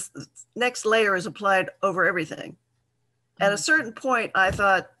 color. This next layer is applied over everything. At a certain point, I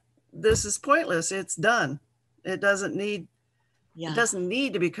thought, this is pointless. It's done. It doesn't need. It doesn't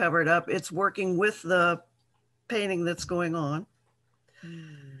need to be covered up. It's working with the painting that's going on.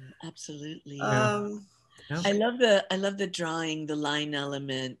 Absolutely. Yeah. I love the drawing, the line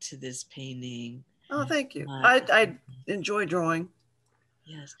element to this painting. Oh, thank you. I enjoy drawing.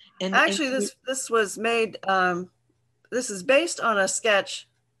 Yes. And actually, this was made. This is based on a sketch.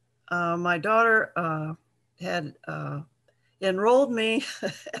 My daughter had enrolled me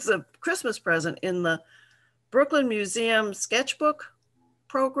as a Christmas present in the Brooklyn Museum sketchbook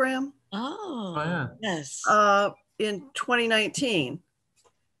program Oh, yeah. yes. in 2019.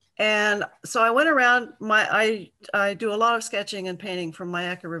 And so I went around, I do a lot of sketching and painting from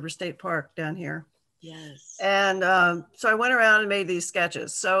Myakka River State Park down here. Yes. And so I went around and made these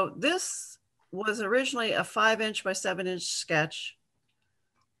sketches. So this was originally a 5-inch by 7-inch sketch.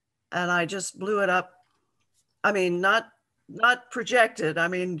 And I just blew it up. I mean, not projected. I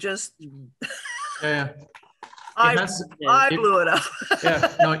mean, just, Yeah. I blew it up.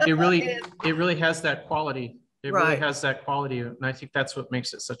 Yeah, no, it really has that quality. It really Right. has that quality. And I think that's what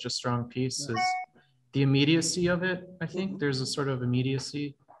makes it such a strong piece is the immediacy of it. I think there's a sort of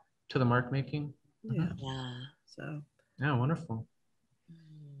immediacy to the mark making. Yeah. Yeah. So. Yeah, wonderful.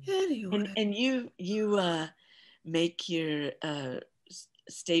 Anyway. And you make your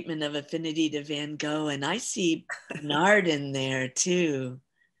statement of affinity to Van Gogh, and I see Bernard in there too.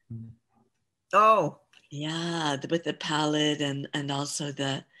 Oh. Yeah, with the palette and also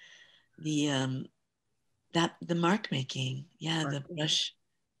the mark making. Yeah, the brush.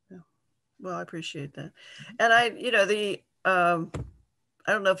 Yeah. Well, I appreciate that. And I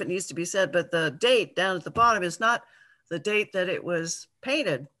don't know if it needs to be said, but the date down at the bottom is not the date that it was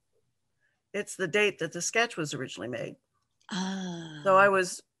painted. It's the date that the sketch was originally made. So I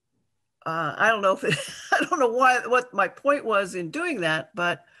was, I don't know if I don't know what my point was in doing that,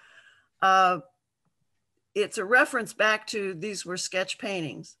 but it's a reference back to these were sketch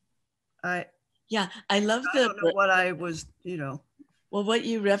paintings. I love I don't know what I was, Well, what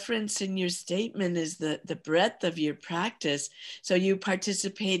you reference in your statement is the breadth of your practice. So you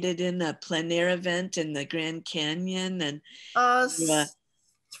participated in a plein air event in the Grand Canyon and 4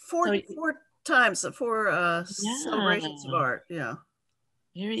 times, 4 celebrations of art. Yeah.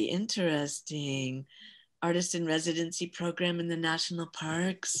 Very interesting. Artist in residency program in the national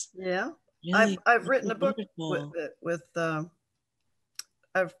parks. Yeah. Really I've written a book with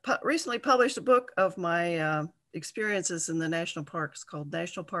I've recently published a book of my experiences in the national parks called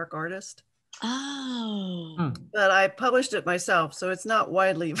National Park Artist. Oh. But I published it myself, so it's not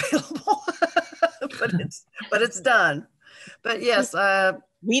widely available, but it's done. But yes,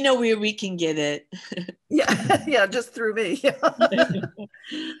 we know where we can get it. yeah, just through me.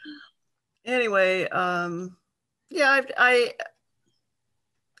 Anyway, yeah, I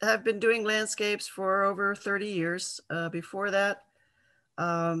have been doing landscapes for over 30 years. Before that,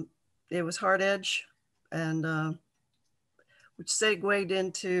 it was hard edge, and which segued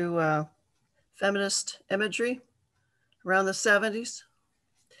into feminist imagery around the 70s.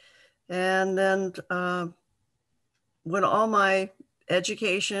 And then when all my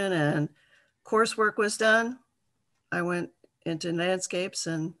education and coursework was done, I went into landscapes,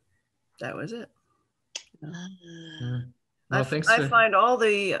 and that was it. Well, I find all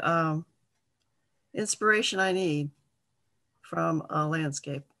the inspiration I need from a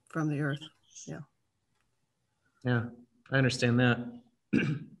landscape, from the earth. Yeah. Yeah, I understand that.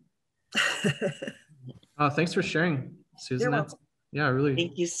 Thanks for sharing, Susan. Yeah, really.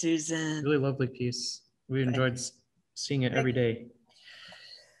 Thank you, Susan. Really lovely piece. We enjoyed seeing it every day.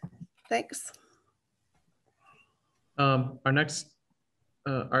 Thanks. Our next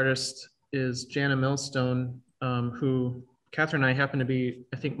artist is Jana Millstone, who Catherine and I happen to be,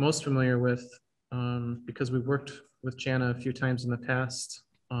 I think, most familiar with because we've worked with Jana a few times in the past.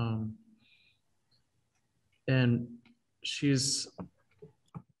 And she's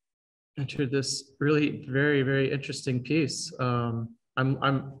entered this really very, very interesting piece. I'm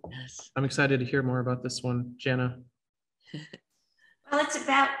excited to hear more about this one, Jana. Well, it's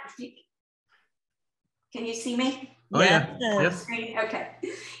about, can you see me? Oh yeah, yes. Okay.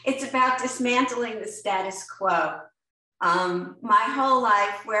 It's about dismantling the status quo. My whole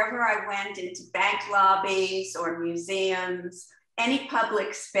life, wherever I went, into bank lobbies or museums, any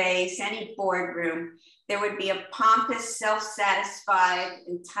public space, any boardroom, there would be a pompous, self-satisfied,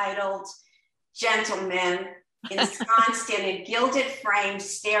 entitled gentleman ensconced in a gilded frame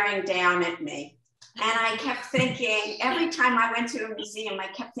staring down at me. And I kept thinking, every time I went to a museum, I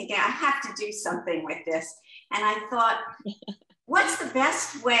kept thinking, I have to do something with this. And I thought, what's the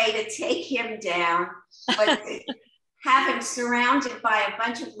best way to take him down, but have him surrounded by a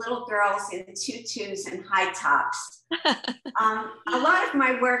bunch of little girls in tutus and high tops? A lot of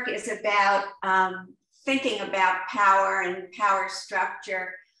my work is about thinking about power and power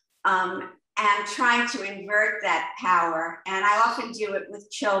structure and trying to invert that power. And I often do it with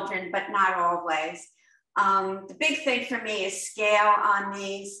children, but not always. The big thing for me is scale on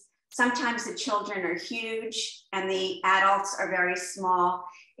these. Sometimes the children are huge and the adults are very small.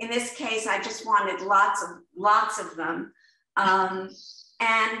 In this case, I just wanted lots of them.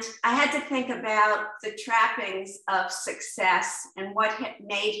 And I had to think about the trappings of success and what had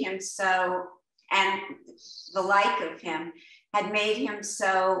made him so, and the like of him had made him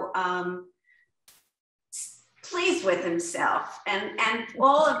so pleased with himself. And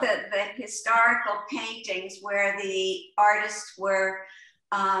all of the historical paintings where the artists were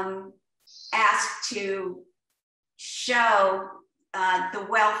asked to show the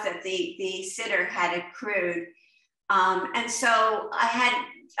wealth that the sitter had accrued. And so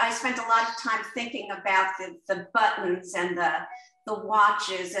I spent a lot of time thinking about the buttons and the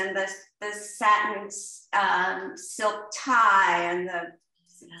watches and the satin silk tie and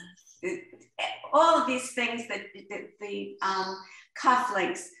all of these things, that the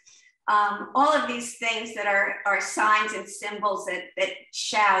cufflinks, all of these things that are signs and symbols that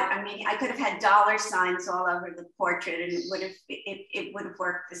shout. I mean, I could have had dollar signs all over the portrait and it would have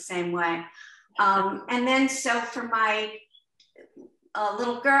worked the same way. And then so for my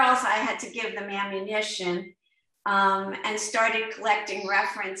little girls, I had to give them ammunition and started collecting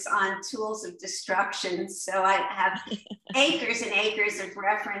reference on tools of destruction. So I have acres and acres of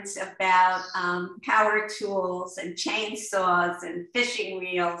reference about power tools and chainsaws and fishing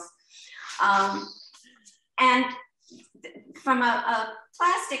reels. And from a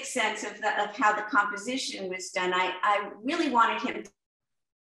plastic sense of how the composition was done, I really wanted him to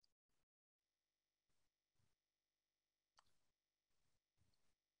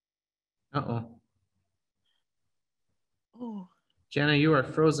Uh-oh. Oh. Jana, you are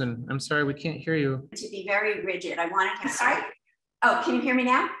frozen. I'm sorry, we can't hear you. to be very rigid. I wanted him, sorry. Oh, can you hear me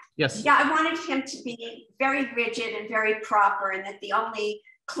now? Yes. Yeah, I wanted him to be very rigid and very proper, and that the only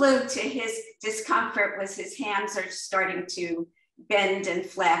clue to his discomfort was his hands are starting to bend and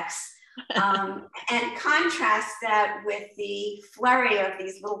flex. And contrast that with the flurry of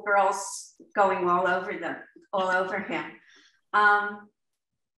these little girls going all over him.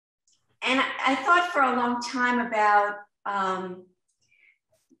 And I thought for a long time about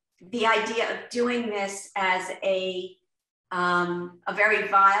the idea of doing this as a very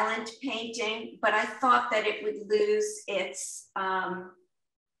violent painting, but I thought that it would lose its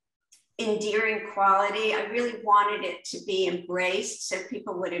endearing quality. I really wanted it to be embraced so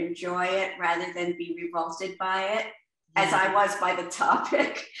people would enjoy it rather than be revolted by it, as I was by the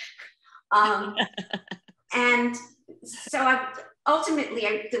topic. And so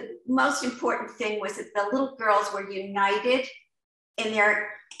ultimately, the most important thing was that the little girls were united in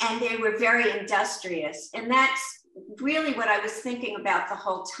and they were very industrious. And that's really what I was thinking about the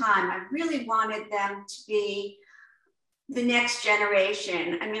whole time. I really wanted them to be the next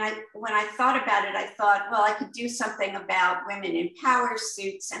generation. I mean, when I thought about it, I thought, well, I could do something about women in power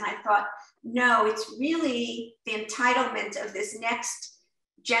suits. And I thought, no, it's really the entitlement of this next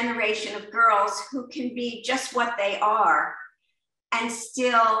generation of girls who can be just what they are and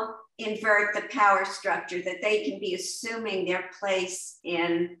still invert the power structure, that they can be assuming their place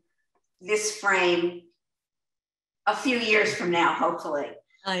in this frame a few years from now, hopefully.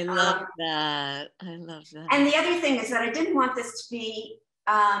 I love that. I love that. And the other thing is that I didn't want this to be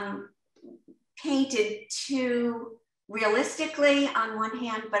painted too realistically on one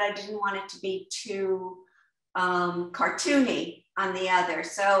hand, but I didn't want it to be too cartoony on the other.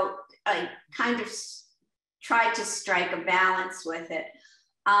 So I kind of tried to strike a balance with it.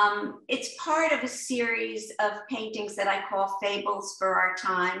 It's part of a series of paintings that I call Fables for Our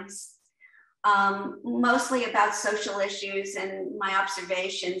Times, mostly about social issues and my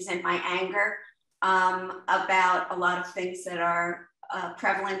observations and my anger about a lot of things that are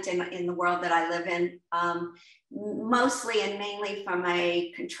prevalent in the world that I live in, mostly and mainly from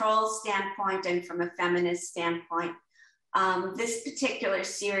a control standpoint and from a feminist standpoint. This particular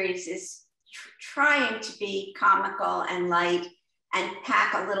series is trying to be comical and light and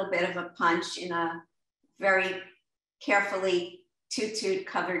pack a little bit of a punch in a very carefully tutued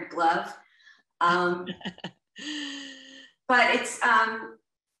covered glove. But it's, and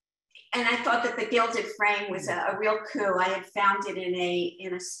I thought that the gilded frame was a real coup. I had found it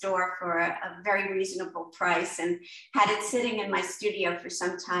in a store for a very reasonable price and had it sitting in my studio for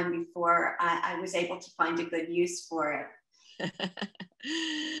some time before I was able to find a good use for it.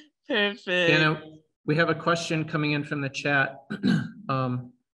 Perfect. Dana, we have a question coming in from the chat.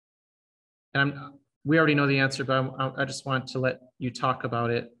 And we already know the answer, but I just want to let you talk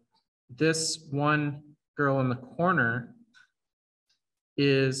about it. This one girl in the corner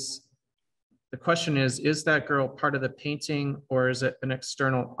the question is that girl part of the painting or is it an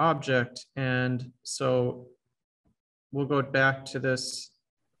external object? And so we'll go back to this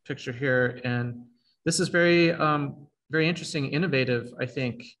picture here. And this is very, very interesting, innovative, I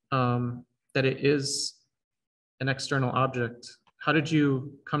think, that it is an external object. how did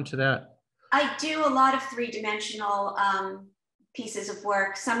you come to that? I do a lot of three-dimensional pieces of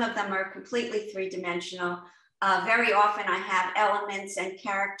work. Some of them are completely three-dimensional. Very often I have elements and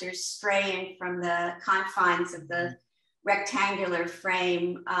characters straying from the confines of the rectangular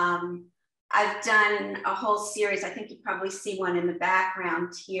frame. I've done a whole series, I think you probably see one in the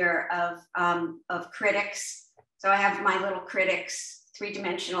background here, of critics. So I have my little critics,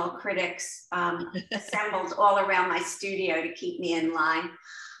 three-dimensional critics assembled all around my studio to keep me in line.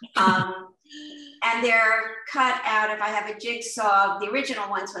 And they're cut out of, I have a jigsaw. The original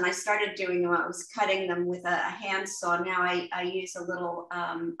ones, when I started doing them, I was cutting them with a handsaw. Now I use a little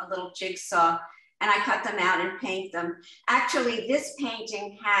jigsaw, and I cut them out and paint them. Actually, this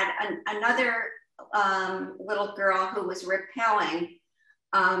painting had another little girl who was rappelling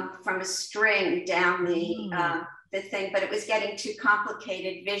from a string down the thing, but it was getting too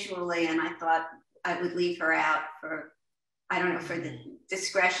complicated visually, and I thought I would leave her out for, I don't know, for the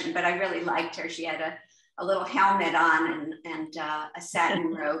discretion, but I really liked her. She had a little helmet on and a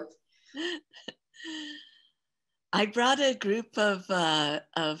satin robe. I brought a group of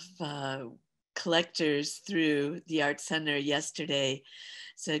collectors through the Art Center yesterday.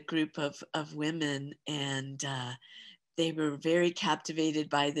 It's a group of women, and they were very captivated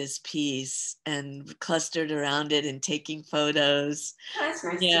by this piece and clustered around it and taking photos. Oh, that's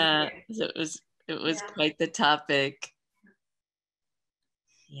nice. Yeah, so it was quite the topic.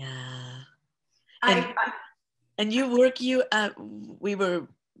 Yeah. And you work, we were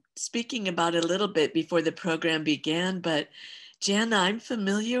speaking about it a little bit before the program began, but Jana, I'm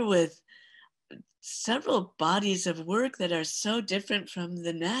familiar with several bodies of work that are so different from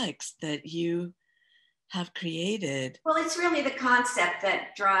the next that you have created. Well, it's really the concept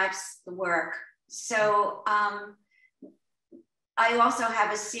that drives the work. So I also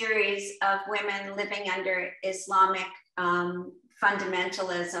have a series of women living under Islamic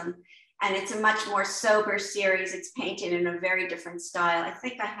fundamentalism, and it's a much more sober series. It's painted in a very different style. I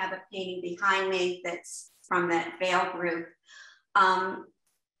think I have a painting behind me that's from that Veil group.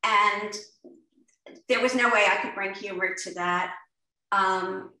 And there was no way I could bring humor to that.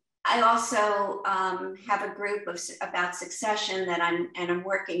 I also have a group about succession that I'm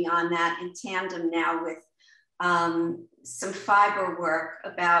working on that in tandem now with some fiber work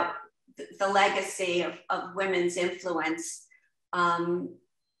about the legacy of women's influence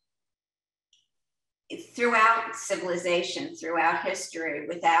throughout civilization, throughout history,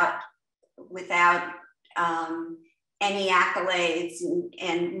 without any accolades,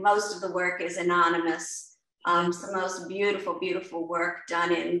 and most of the work is anonymous. It's the most beautiful, beautiful work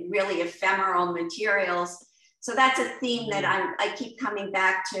done in really ephemeral materials. So that's a theme that I keep coming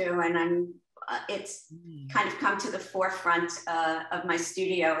back to, and it's kind of come to the forefront of my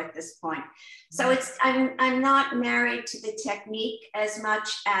studio at this point. So I'm not married to the technique as much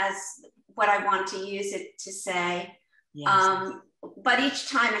as what I want to use it to say. Yes. But each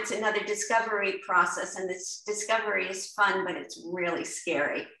time it's another discovery process, and this discovery is fun, but it's really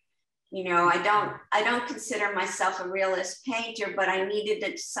scary. You know, I don't consider myself a realist painter, but I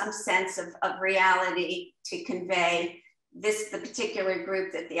needed some sense of reality to convey the particular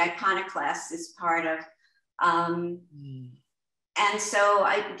group that the iconoclast is part of. And so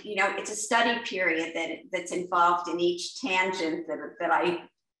it's a study period that's involved in each tangent that I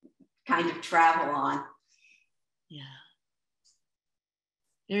kind of travel on. Yeah.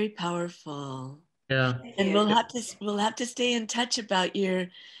 Very powerful. Yeah. And we'll have to stay in touch about your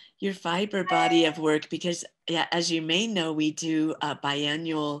fiber body of work, because as you may know, we do a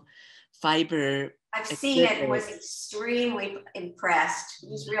biannual fiber. I've seen it and was extremely impressed. I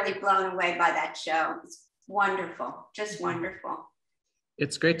was really blown away by that show. It's wonderful, just wonderful.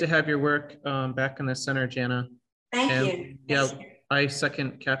 It's great to have your work back in the center, Jana. Thank you. Yeah, I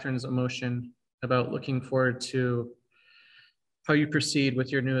second Catherine's emotion about looking forward to how you proceed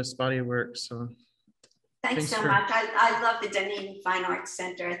with your newest body of work. So thanks so much. I love the Dunedin Fine Art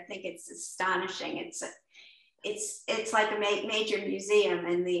Center. I think it's astonishing. It's like a major museum,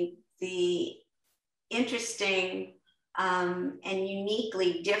 and the interesting and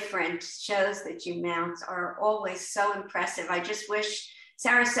uniquely different shows that you mount are always so impressive. I just wish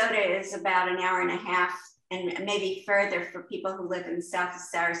Sarasota is about an hour and a half and maybe further for people who live in the south of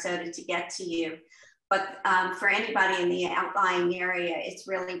Sarasota to get to you. But for anybody in the outlying area, it's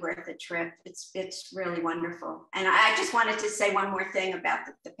really worth a trip. It's really wonderful. And I just wanted to say one more thing about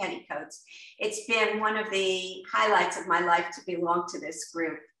the Petticoats. It's been one of the highlights of my life to belong to this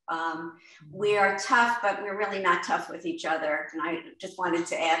group. We are tough, but we're really not tough with each other. And I just wanted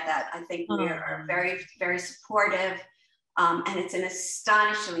to add that. I think we are very, very supportive. And it's an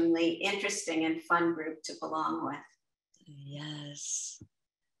astonishingly interesting and fun group to belong with. Yes.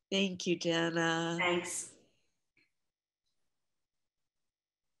 Thank you, Jana. Thanks.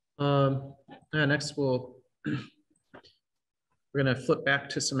 Yeah, next we're gonna flip back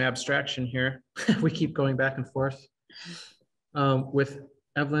to some abstraction here. We keep going back and forth with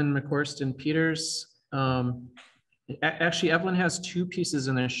Evelyn McCorston Peters. Actually, Evelyn has two pieces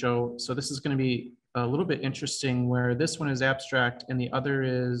in this show, so this is going to be a little bit interesting, where this one is abstract and the other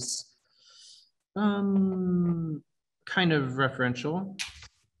is kind of referential.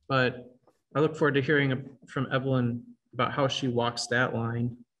 But I look forward to hearing from Evelyn about how she walks that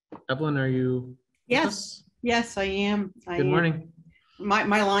line. Evelyn, are you? Yes, yes, I am. Good morning.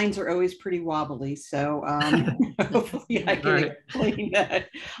 My lines are always pretty wobbly, so hopefully I can explain that.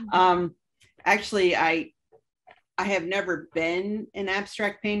 Actually, I have never been an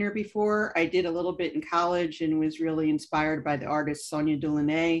abstract painter before. I did a little bit in college and was really inspired by the artist Sonia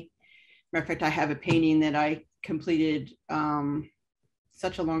Delaunay. Matter of fact, I have a painting that I completed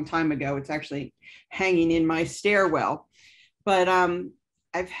such a long time ago. It's actually hanging in my stairwell. But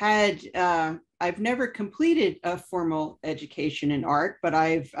I've never completed a formal education in art, but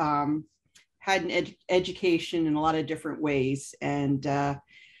I've had an education in a lot of different ways. And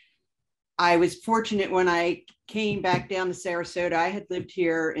I was fortunate when I came back down to Sarasota. I had lived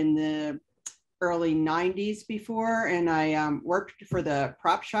here in the early 90s before, and I worked for the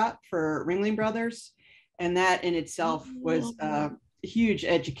prop shop for Ringling Brothers. And that in itself was a huge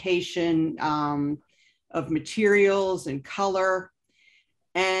education of materials and color.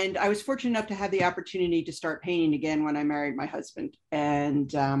 And I was fortunate enough to have the opportunity to start painting again when I married my husband.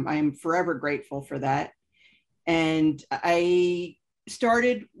 And I am forever grateful for that. And I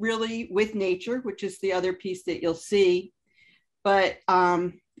started really with nature, which is the other piece that you'll see. But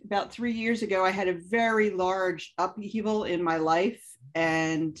about 3 years ago, I had a very large upheaval in my life.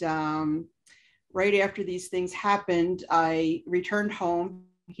 And right after these things happened, I returned home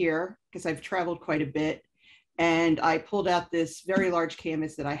here because I've traveled quite a bit. And I pulled out this very large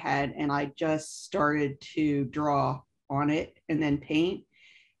canvas that I had, and I just started to draw on it and then paint.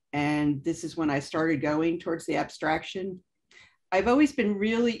 And this is when I started going towards the abstraction. I've always been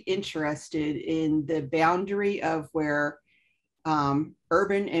really interested in the boundary of where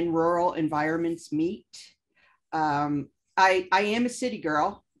urban and rural environments meet. I am a city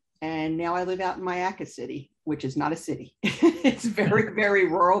girl, and now I live out in Mayaca City, which is not a city. It's very, very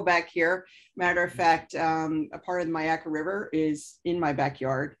rural back here. Matter of fact, a part of the Mayaca River is in my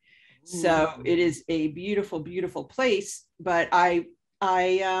backyard. So it is a beautiful, beautiful place, but I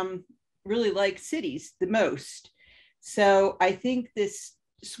really like cities the most. So I think this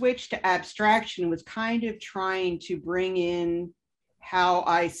switch to abstraction was kind of trying to bring in how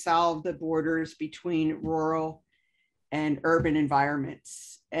I solve the borders between rural and urban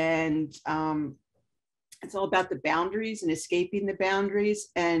environments. And it's all about the boundaries and escaping the boundaries.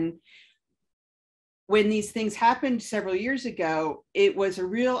 And when these things happened several years ago, it was a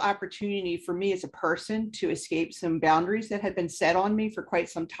real opportunity for me as a person to escape some boundaries that had been set on me for quite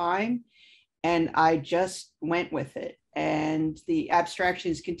some time. And I just went with it. And the abstraction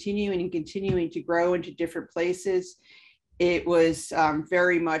is continuing and continuing to grow into different places. It was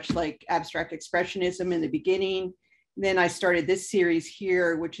very much like abstract expressionism in the beginning. Then I started this series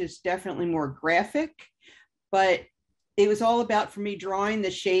here, which is definitely more graphic, but it was all about, for me, drawing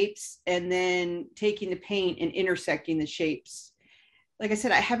the shapes and then taking the paint and intersecting the shapes. Like I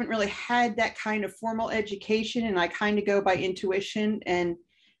said, I haven't really had that kind of formal education, and I kind of go by intuition. And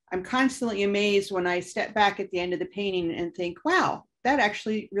I'm constantly amazed when I step back at the end of the painting and think, wow, that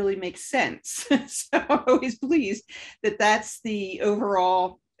actually really makes sense. So I'm always pleased that that's the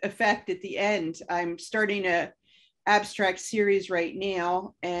overall effect at the end. I'm starting a abstract series right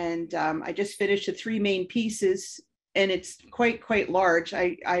now, and I just finished the 3 main pieces, and it's quite large.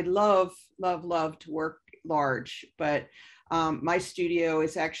 I love to work large, but my studio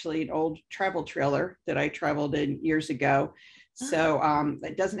is actually an old travel trailer that I traveled in years ago. So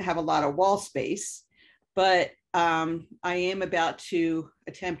it doesn't have a lot of wall space, but I am about to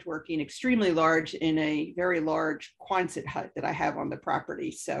attempt working extremely large in a very large Quonset hut that I have on the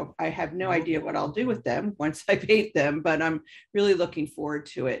property. So I have no idea what I'll do with them once I paint them, but I'm really looking forward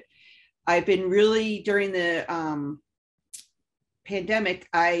to it. I've been really, during the pandemic,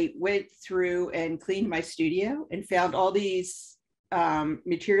 I went through and cleaned my studio and found all these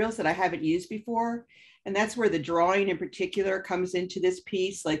materials that I haven't used before. And that's where the drawing in particular comes into this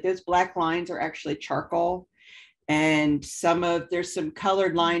piece. Like those black lines are actually charcoal. And there's some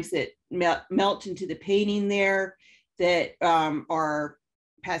colored lines that melt into the painting there that are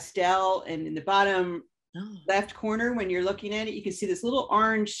pastel. And in the bottom left corner, when you're looking at it, you can see this little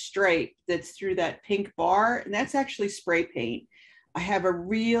orange stripe that's through that pink bar, and that's actually spray paint. I have a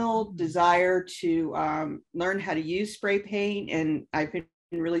real desire to learn how to use spray paint, and I've been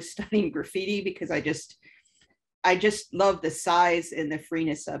really studying graffiti because I just love the size and the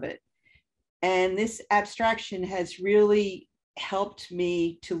freeness of it. And this abstraction has really helped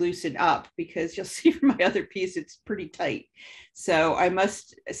me to loosen up, because you'll see from my other piece, it's pretty tight. So I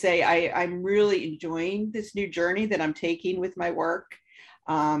must say, I'm really enjoying this new journey that I'm taking with my work.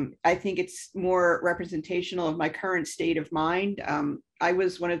 I think it's more representational of my current state of mind. I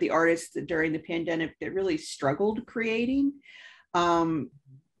was one of the artists that during the pandemic that really struggled creating. And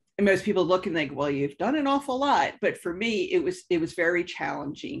most people look and think, well, you've done an awful lot. But for me, it was very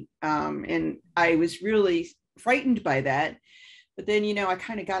challenging. And I was really frightened by that. But then, you know, I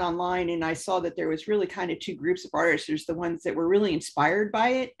kind of got online and I saw that there was really kind of two groups of artists. There's the ones that were really inspired by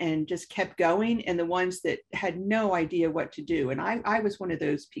it and just kept going, and the ones that had no idea what to do. And I was one of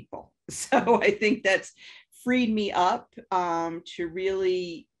those people. So I think that's freed me up to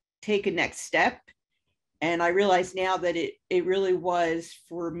really take a next step. And I realize now that it really was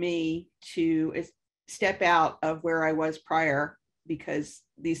for me to step out of where I was prior, because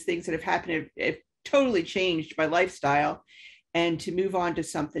these things that have happened have totally changed my lifestyle, and to move on to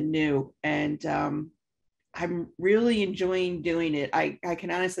something new. And I'm really enjoying doing it. I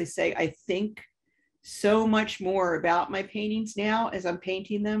can honestly say I think so much more about my paintings now as I'm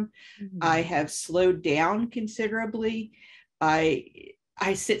painting them. Mm-hmm. I have slowed down considerably.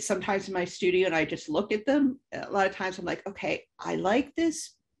 I sit sometimes in my studio and I just look at them. A lot of times I'm like, okay, I like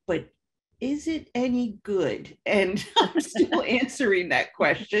this, but is it any good? And I'm still answering that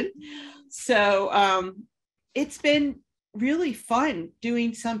question. So it's been really fun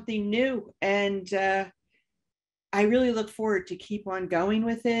doing something new. And I really look forward to keep on going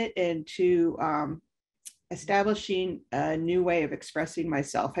with it and to establishing a new way of expressing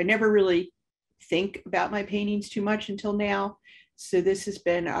myself. I never really think about my paintings too much until now. So this has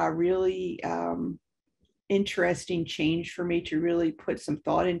been a really interesting change for me to really put some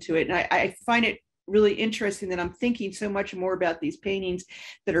thought into it. And I find it really interesting that I'm thinking so much more about these paintings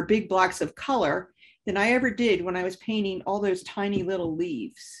that are big blocks of color than I ever did when I was painting all those tiny little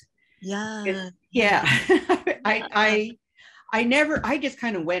leaves. Yeah. Yeah. I just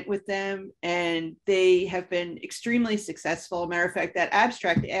kind of went with them, and they have been extremely successful. Matter of fact, that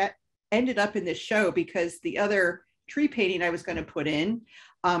abstract ended up in this show because the other tree painting I was going to put in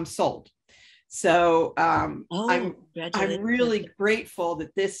sold. So I'm really grateful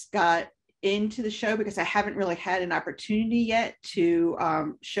that this got into the show, because I haven't really had an opportunity yet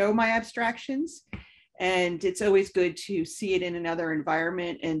to show my abstractions. And it's always good to see it in another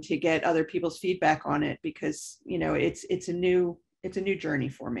environment and to get other people's feedback on it, because, you know, it's a new journey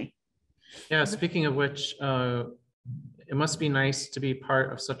for me. Yeah, speaking of which, it must be nice to be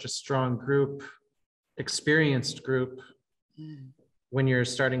part of such a strong group, experienced group, when you're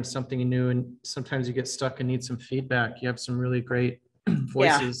starting something new, and sometimes you get stuck and need some feedback. You have some really great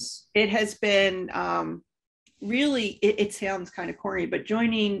voices. Yeah, it has been really, it sounds kind of corny, but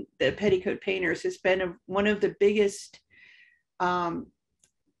joining the Petticoat Painters has been one of the biggest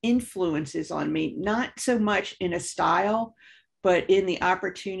influences on me, not so much in a style, but in the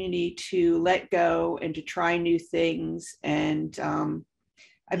opportunity to let go and to try new things. And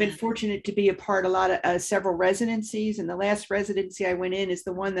I've been fortunate to be a part of several residencies, and the last residency I went in is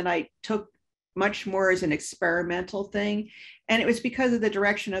the one that I took much more as an experimental thing. And it was because of the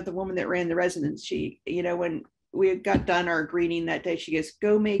direction of the woman that ran the residency. You know, when we got done our greeting that day, she goes,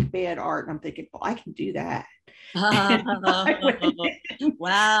 "Go make bad art." And I'm thinking, well, I can do that.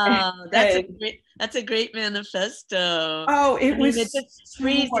 Wow, that's a great manifesto. Oh, it just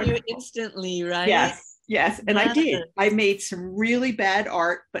frees you instantly, right? Yes, and I did. I made some really bad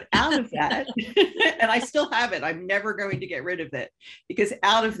art, but out of that, and I still have it, I'm never going to get rid of it, because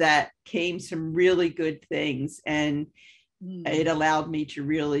out of that came some really good things, and it allowed me to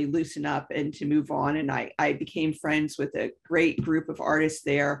really loosen up and to move on. And I became friends with a great group of artists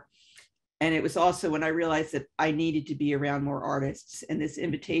there. And it was also when I realized that I needed to be around more artists, and this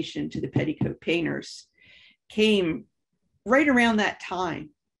invitation to the Petticoat Painters came right around that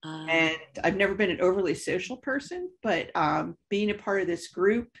time. And I've never been an overly social person, but being a part of this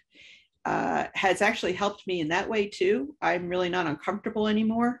group has actually helped me in that way too. I'm really not uncomfortable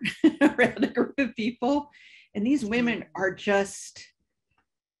anymore around a group of people. And these women are just,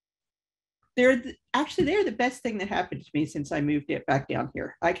 they're the best thing that happened to me since I moved back down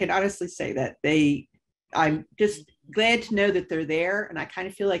here. I can honestly say that I'm just glad to know that they're there. And I kind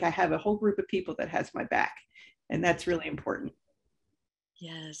of feel like I have a whole group of people that has my back. And that's really important.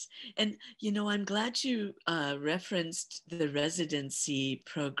 Yes. And, you know, I'm glad you referenced the residency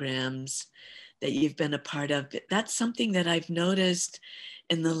programs that you've been a part of. That's something that I've noticed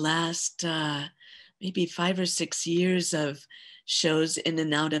in the last maybe 5 or 6 years of shows in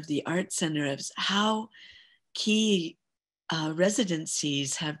and out of the Art Center, of how key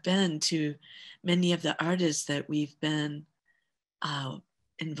residencies have been to many of the artists that we've been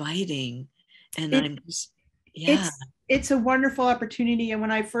inviting. And I'm just, yeah. It's a wonderful opportunity. And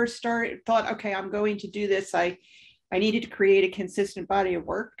when I first started, thought, okay, I'm going to do this, I needed to create a consistent body of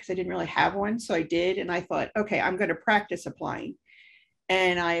work because I didn't really have one. So I did. And I thought, okay, I'm going to practice applying.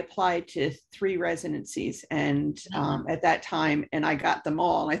 And I applied to 3 residencies and at that time, and I got them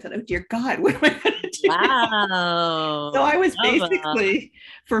all. And I thought, oh dear God, what am I going to do? Wow. So I was basically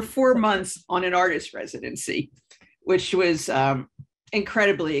for 4 months on an artist residency, which was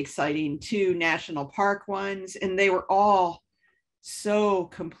incredibly exciting. 2 national park ones, and they were all so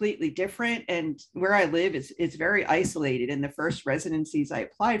completely different. And where I live is very isolated. And the first residencies I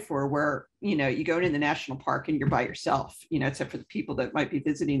applied for were, you know, you go into the national park and you're by yourself, you know, except for the people that might be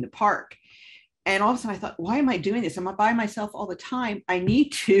visiting the park. And all of a sudden I thought, why am I doing this? I'm by myself all the time. I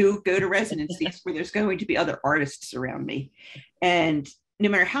need to go to residencies where there's going to be other artists around me. And no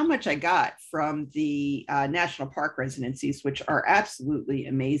matter how much I got from the national park residencies, which are absolutely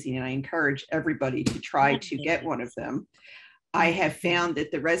amazing, and I encourage everybody to try to get one of them, I have found that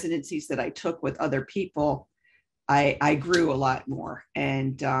the residencies that I took with other people, I grew a lot more.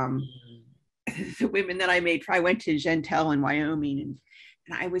 And the women that I made, I went to Gentel in Wyoming,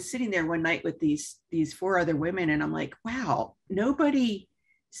 and I was sitting there one night with these 4 other women, and I'm like, wow, nobody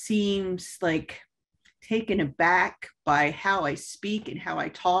seems like taken aback by how I speak and how I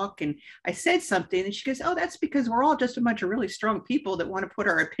talk. And I said something, and she goes, oh, that's because we're all just a bunch of really strong people that want to put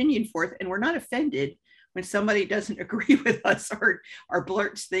our opinion forth, and we're not offended when somebody doesn't agree with us or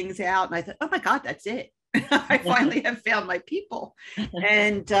blurts things out. And I thought, oh my God, that's it. I finally have found my people.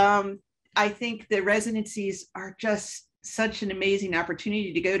 And I think the residencies are just such an amazing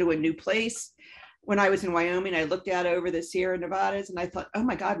opportunity to go to a new place. When I was in Wyoming, I looked out over the Sierra Nevadas and I thought, oh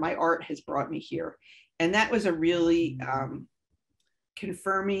my God, my art has brought me here. And that was a really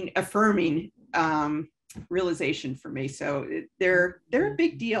affirming realization for me. So they're a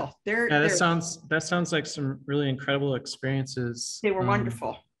big deal. That sounds like some really incredible experiences. They were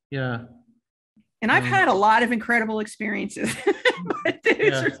wonderful. Yeah. And I've had a lot of incredible experiences, but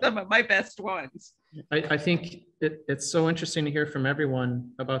those are some of my best ones. I think it's so interesting to hear from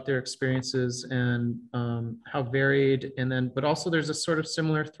everyone about their experiences and how varied, but also there's a sort of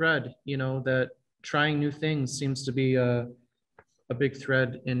similar thread, you know, that trying new things seems to be a big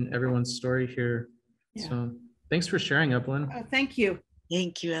thread in everyone's story here. Yeah. So thanks for sharing, Evelyn. Thank you.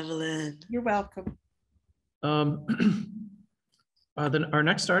 Thank you, Evelyn. You're welcome. Then our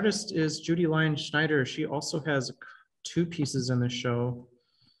next artist is Judy Lyon Schneider. She also has 2 pieces in the show.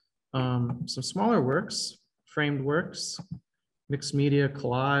 Some smaller works, framed works, mixed media,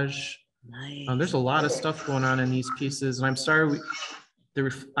 collage. Nice. There's a lot of stuff going on in these pieces, and I'm sorry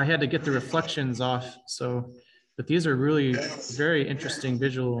I had to get the reflections off. But these are really very interesting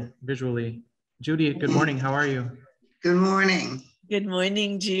visually. Judy, good morning. How are you? Good morning. Good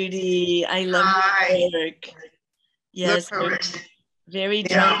morning, Judy. I love your work. Yes, very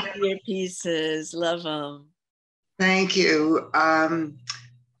drawn to your pieces. Love them. Thank you. I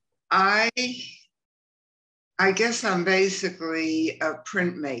guess I'm basically a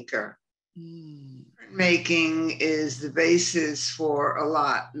printmaker. Printmaking is the basis for a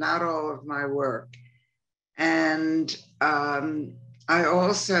lot, not all of my work. And I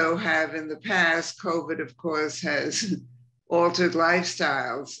also have in the past, COVID, of course, has altered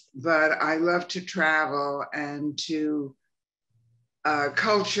lifestyles, but I love to travel and to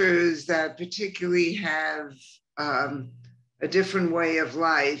cultures that particularly have a different way of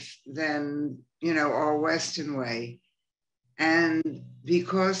life than, you know, our Western way. And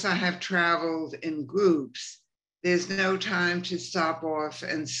because I have traveled in groups, there's no time to stop off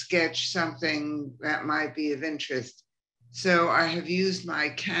and sketch something that might be of interest. So I have used my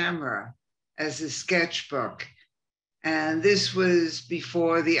camera as a sketchbook. And this was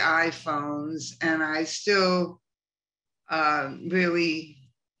before the iPhones, and I still I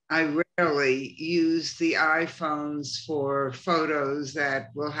rarely use the iPhones for photos that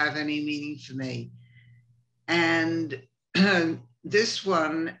will have any meaning for me. And this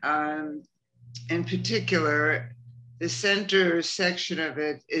one in particular, the center section of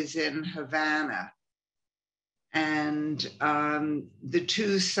it is in Havana. And the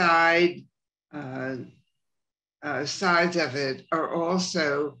 2 sides of it are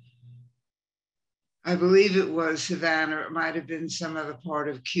also I believe it was Havana, it might have been some other part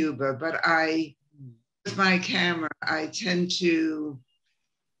of Cuba, but with my camera, I tend to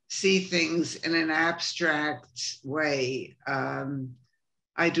see things in an abstract way.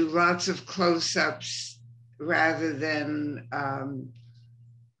 I do lots of close-ups rather than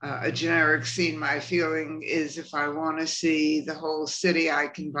a generic scene. My feeling is if I want to see the whole city, I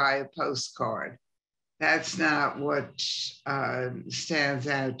can buy a postcard. That's not what stands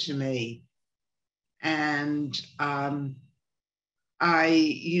out to me. And I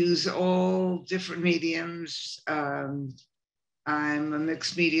use all different mediums. I'm a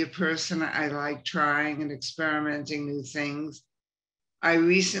mixed media person. I like trying and experimenting new things. I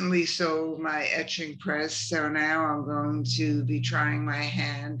recently sold my etching press, so now I'm going to be trying my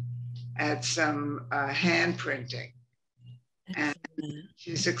hand at some hand printing. And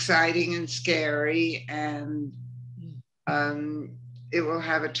it's exciting and scary, and it will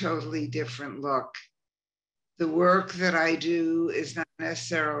have a totally different look. The work that I do is not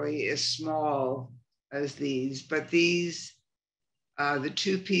necessarily as small as these, but these, the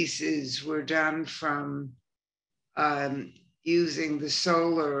two pieces were done from using the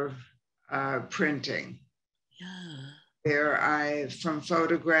solar printing. Where from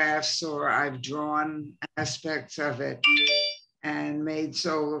photographs, or I've drawn aspects of it and made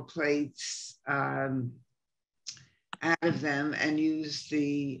solar plates out of them and used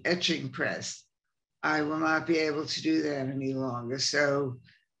the etching press. I will not be able to do that any longer. So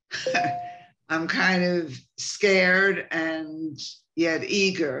I'm kind of scared and yet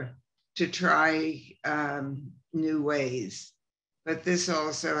eager to try new ways. But this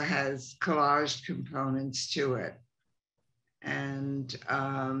also has collage components to it. And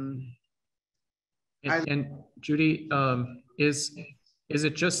Judy, is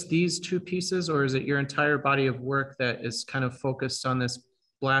it just these two pieces, or is it your entire body of work that is kind of focused on this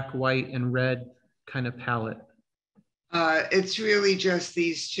black, white, and red kind of palette? It's really just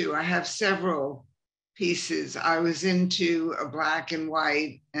these two. I have several pieces. I was into a black and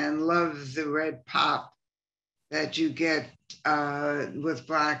white and love the red pop that you get with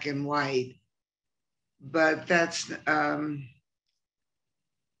black and white. But that's,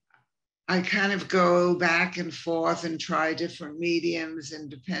 I kind of go back and forth and try different mediums, and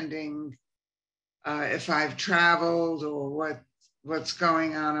depending if I've traveled or what's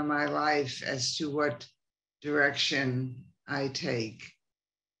going on in my life as to what direction I take.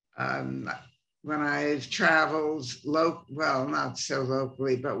 When I've traveled, well, not so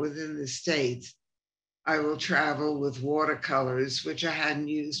locally, but within the States, I will travel with watercolors, which I hadn't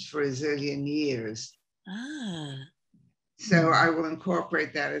used for a zillion years. So I will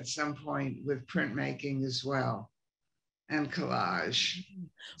incorporate that at some point with printmaking as well, and collage.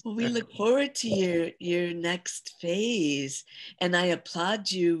 Well, we look forward to your next phase, and I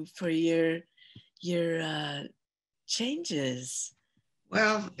applaud you for your changes.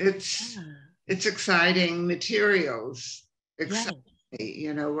 Well, it's exciting materials. Exciting,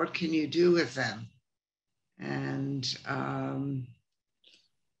 you know, what can you do with them? And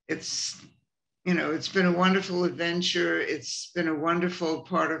it's, you know, it's been a wonderful adventure. It's been a wonderful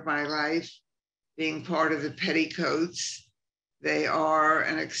part of my life, being part of the Petticoats. They are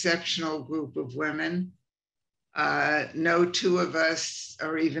an exceptional group of women. No two of us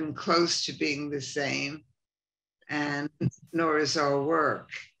are even close to being the same, and nor is our work,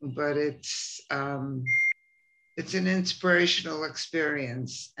 but it's an inspirational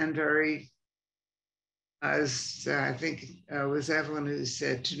experience, and very, as I think it was Evelyn who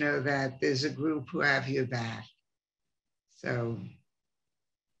said, to know that there's a group who have your back. So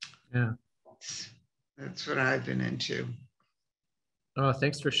yeah, that's what I've been into. Oh,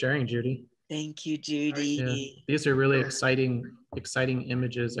 thanks for sharing, Judy. Thank you, Judy. Yeah. These are really exciting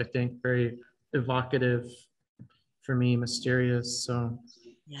images, I think, very evocative for me, mysterious. So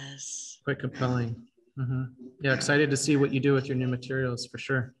yes, quite compelling. Yeah, excited to see what you do with your new materials for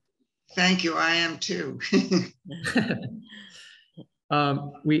sure. Thank you. I am too.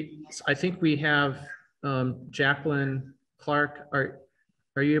 I think we have Jacqueline Clark.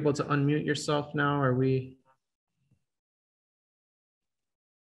 Are you able to unmute yourself now? Are we?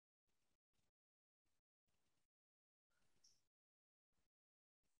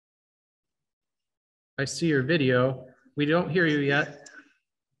 I see your video. We don't hear you yet.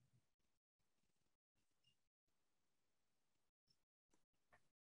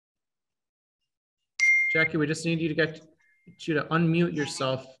 Jackie, we just need you to get you to unmute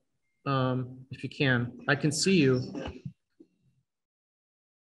yourself if you can. I can see you.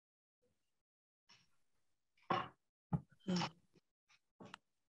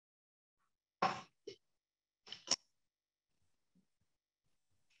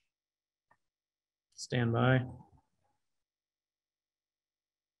 Stand by.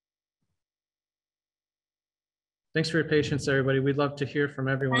 Thanks for your patience, everybody. We'd love to hear from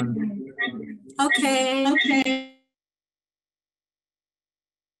everyone. Okay. Okay.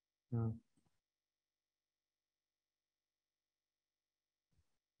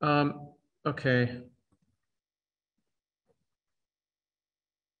 Okay.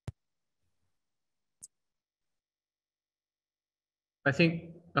 I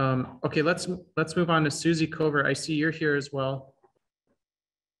think, okay, let's move on to Susie Cover. I see you're here as well.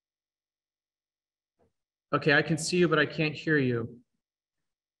 Okay, I can see you, but I can't hear you.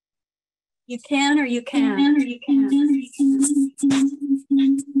 You can or you can't. You can.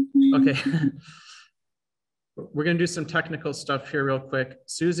 Okay. We're gonna do some technical stuff here real quick.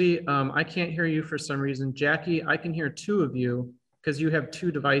 Susie, I can't hear you for some reason. Jackie, I can hear two of you because you have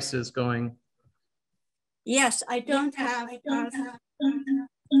two devices going. Yes, I don't have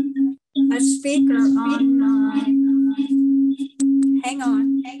a speaker on. Hang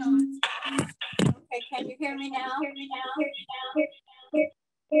on. Okay, can you hear me now?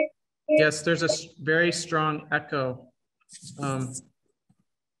 Yes, there's a very strong echo. How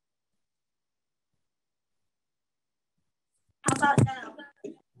about now?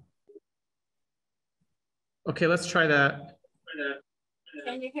 Okay, let's try that.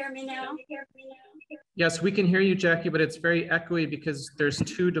 Can you hear me now? Yes, we can hear you, Jackie, but it's very echoey because there's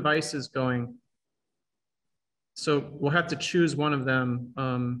two devices going. So we'll have to choose one of them.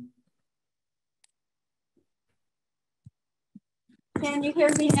 Can you hear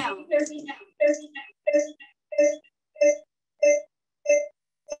me now?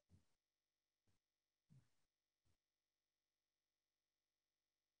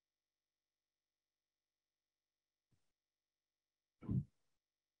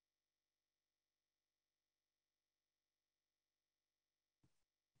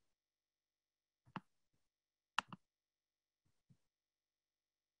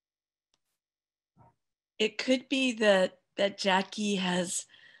 It could be that Jackie has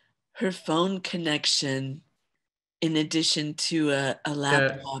her phone connection in addition to a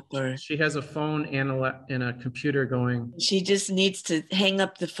laptop, or she has a phone and a computer going. she just needs to hang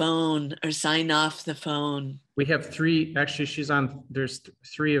up the phone or sign off the phone. We have three, actually she's on, there's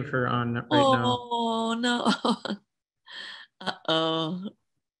three of her on right now. Oh, no. Uh-oh.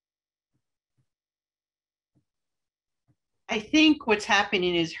 I think what's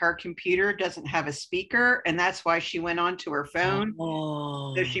happening is her computer doesn't have a speaker, and that's why she went onto her phone.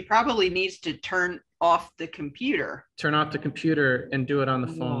 Oh. So she probably needs to turn off the computer. Turn off the computer and do it on the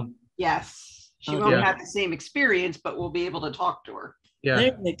phone. Yes. She Okay. won't have the same experience, but we'll be able to talk to her. Yeah.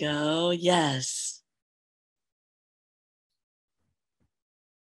 There you go. Yes.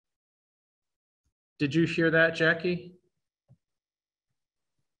 Did you hear that, Jackie?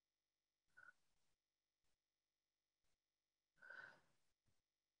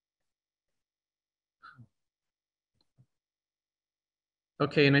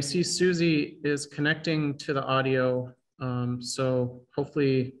 Okay, and I see Susie is connecting to the audio. So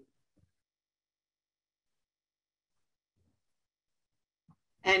hopefully.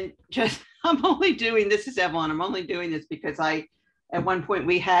 And just, I'm only doing, this is Evelyn, I'm only doing this because at one point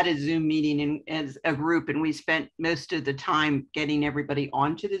we had a Zoom meeting as a group, and we spent most of the time getting everybody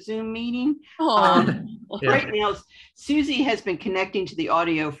onto the Zoom meeting. Yeah. Right now, Susie has been connecting to the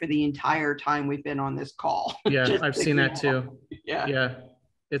audio for the entire time we've been on this call. Yeah, I've seen that too. Yeah. Yeah,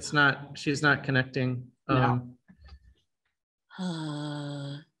 it's not, she's not connecting. No.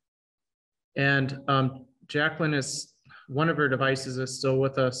 And Jacqueline is, one of her devices is still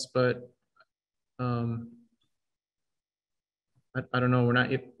with us, but I don't know, we're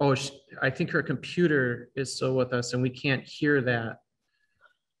not, I think her computer is still with us and we can't hear that.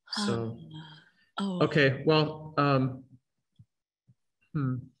 So, okay, well,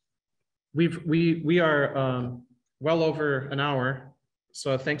 we are well over an hour.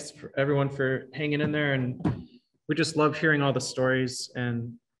 So thanks for everyone for hanging in there, and we just love hearing all the stories.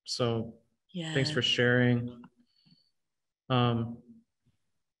 And so thanks for sharing.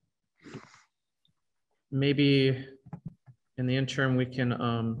 Maybe in the interim, we can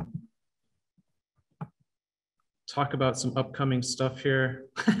talk about some upcoming stuff here.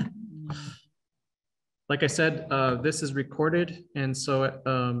 Like I said, this is recorded, and so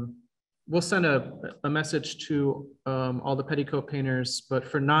we'll send a message to all the Petticoat painters, but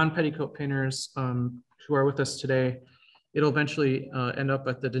for non-Petticoat painters who are with us today, it'll eventually end up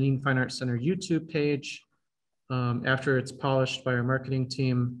at the Dunedin Fine Art Center YouTube page after it's polished by our marketing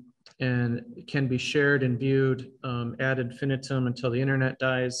team, and it can be shared and viewed ad infinitum until the internet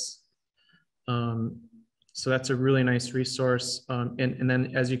dies. So that's a really nice resource. And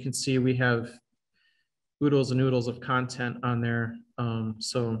then as you can see, we have oodles and oodles of content on there.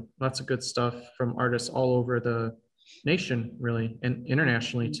 So lots of good stuff from artists all over the nation, really, and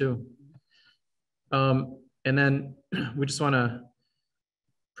internationally too. And then we just want to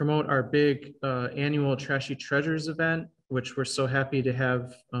promote our big annual Trashy Treasures event, which we're so happy to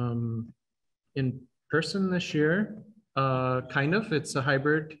have in person this year. Kind of, it's a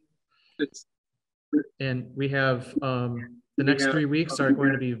hybrid. And we have the next 3 weeks are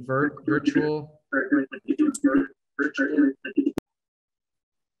going to be virtual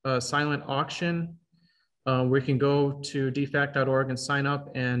silent auction. We can go to dfac.org and sign up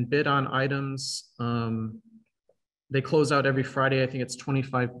and bid on items. They close out every Friday. I think it's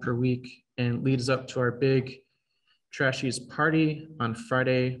 25 per week, and leads up to our big Trashies party on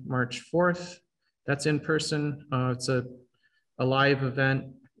Friday, March 4th. That's in person. It's a live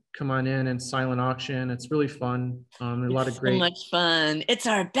event. Come on in and silent auction. It's really fun. A lot of great. So much fun. It's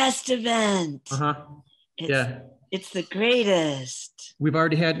our best event. Yeah. It's the greatest. We've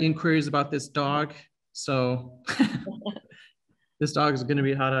already had inquiries about this dog. So this dog is going to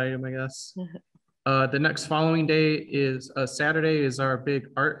be a hot item, I guess. The next following day is Saturday is our big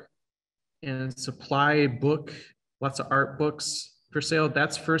art and supply book. Lots of art books for sale.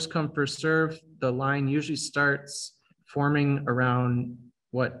 That's first come, first serve. The line usually starts forming around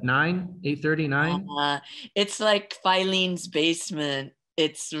what, 8:30, 9? It's like Filene's basement.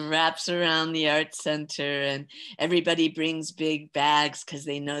 It wraps around the art center, and everybody brings big bags because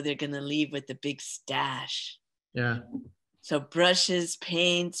they know they're going to leave with a big stash. Yeah. So brushes,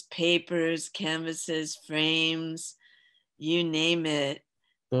 paints, papers, canvases, frames, you name it.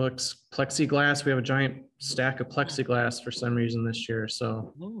 Books, plexiglass. We have a giant stack of plexiglass for some reason this year.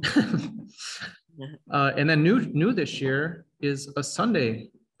 So, and then new this year is a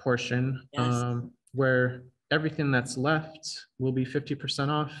Sunday portion. Yes. Where everything that's left will be 50%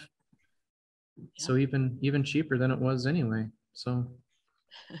 off. Yeah. So even cheaper than it was anyway. So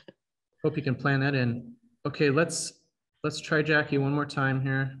hope you can plan that in. Okay, let's try Jackie one more time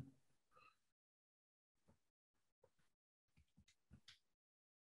here.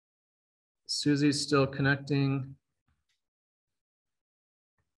 Susie's still connecting.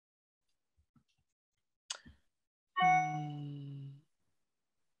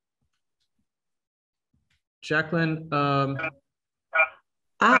 Jacqueline,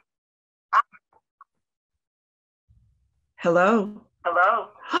 Hello.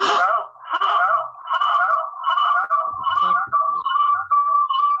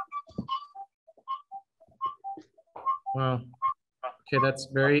 Wow. Okay, that's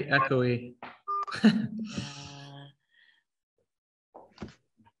very echoey.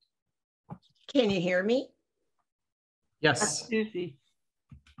 Can you hear me? Yes. That's Susie.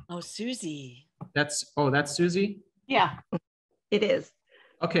 Oh, Susie. That's Susie? Yeah. It is.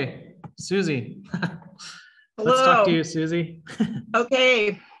 Okay, Susie. Hello. Let's talk to you, Susie.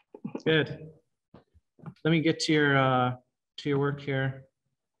 Okay. Good. Let me get to your work here.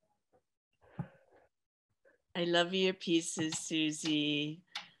 I love your pieces, Susie.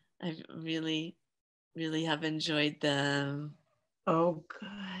 I really have enjoyed them. Oh,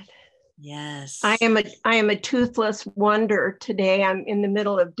 good. Yes. I am a toothless wonder today. I'm in the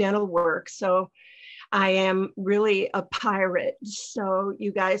middle of dental work, so I am really a pirate. So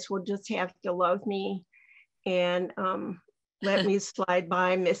you guys will just have to love me and let me slide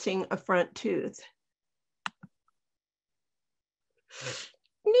by missing a front tooth.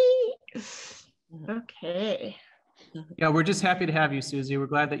 Neat. Okay. Yeah, we're just happy to have you, Susie. We're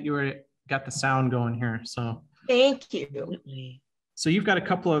glad that you got the sound going here. So thank you. So you've got a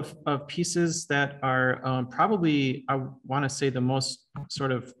couple of pieces that are probably, I want to say, the most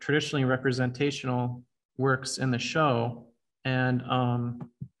sort of traditionally representational works in the show. And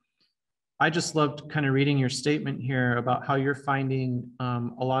I just loved kind of reading your statement here about how you're finding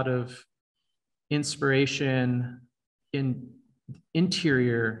a lot of inspiration in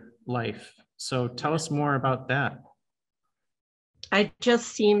interior life. So tell us more about that. I just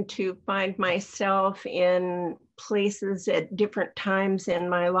seem to find myself in places at different times in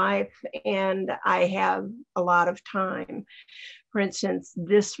my life, and I have a lot of time. For instance,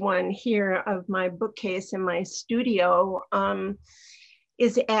 this one here of my bookcase in my studio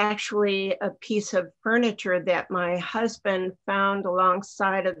is actually a piece of furniture that my husband found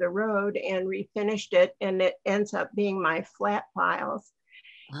alongside of the road and refinished it, and it ends up being my flat files.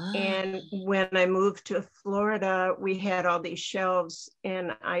 And when I moved to Florida, we had all these shelves,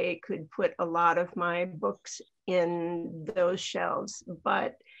 and I could put a lot of my books in those shelves.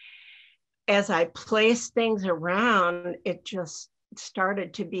 But as I placed things around, it just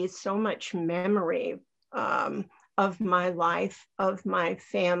started to be so much memory of my life, of my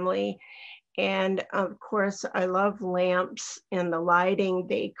family. And of course, I love lamps and the lighting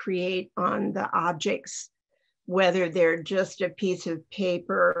they create on the objects, whether they're just a piece of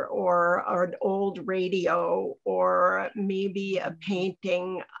paper or an old radio or maybe a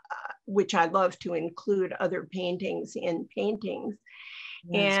painting, which I love to include other paintings in paintings.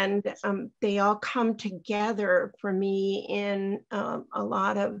 Yes. And they all come together for me in a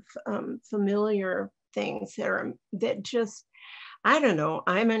lot of familiar things that just, I don't know,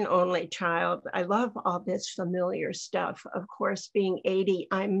 I'm an only child. I love all this familiar stuff. Of course, being 80,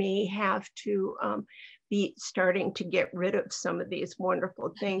 I may have to be starting to get rid of some of these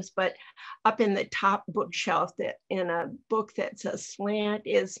wonderful things, but up in the top bookshelf that in a book that's aslant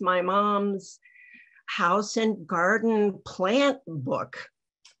is my mom's house and garden plant book.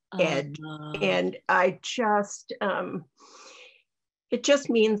 And I just, it just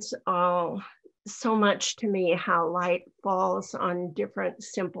means so much to me how light falls on different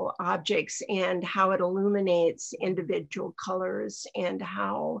simple objects and how it illuminates individual colors and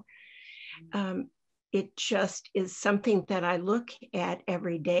how it just is something that I look at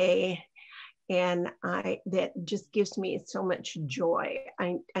every day, and that just gives me so much joy.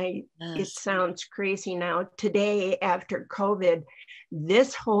 It sounds crazy now. Today, after COVID,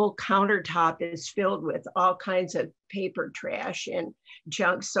 this whole countertop is filled with all kinds of paper trash and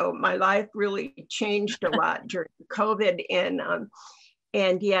junk. So my life really changed a lot during COVID,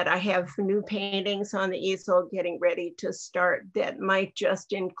 and yet I have new paintings on the easel getting ready to start that might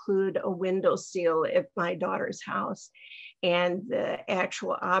just include a windowsill at my daughter's house. And the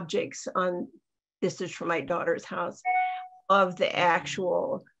actual objects on, this is from my daughter's house, of the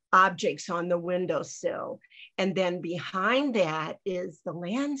actual objects on the windowsill. And then behind that is the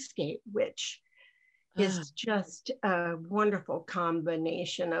landscape, which is just a wonderful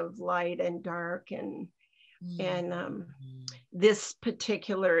combination of light and dark. And this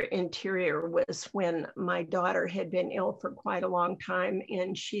particular interior was when my daughter had been ill for quite a long time,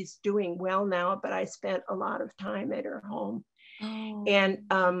 and she's doing well now, but I spent a lot of time at her home. Oh. And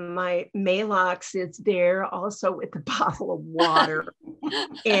my Maalox is there also with a bottle of water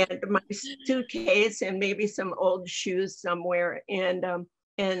and my suitcase and maybe some old shoes somewhere, and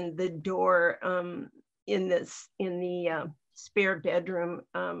the door in the spare bedroom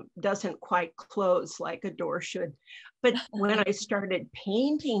doesn't quite close like a door should. But when I started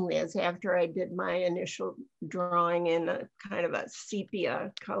painting this, after I did my initial drawing in a kind of a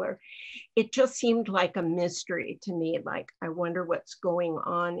sepia color, it just seemed like a mystery to me. Like, I wonder what's going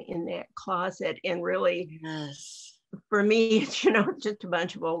on in that closet. And really, yes, for me, it's, just a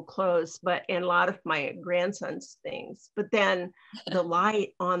bunch of old clothes, and a lot of my grandson's things. But then the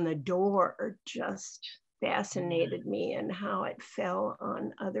light on the door just fascinated me, and how it fell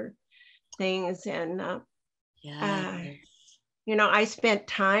on other things. And I spent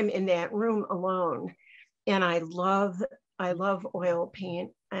time in that room alone, and I love oil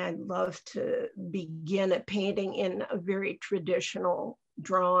paint. I love to begin a painting in a very traditional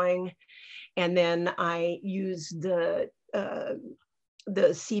drawing, and then I use the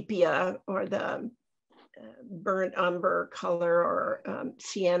sepia or the burnt umber color or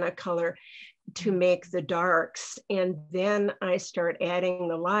sienna color to make the darks, and then I start adding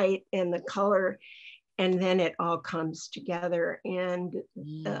the light and the color, and then it all comes together. And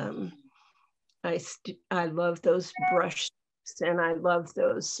I love those brush strokes, and I love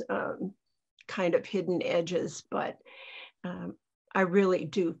those kind of hidden edges, but I really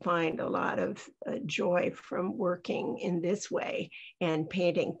do find a lot of joy from working in this way and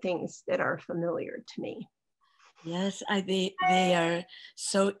painting things that are familiar to me. Yes, they are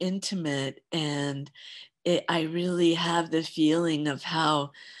so intimate, and I really have the feeling of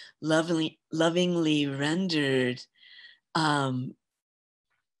how lovingly rendered. I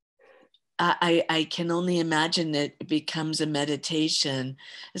can only imagine it becomes a meditation,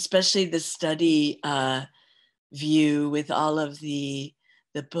 especially the study view with all of the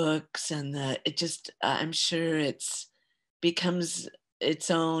books and I'm sure it's becomes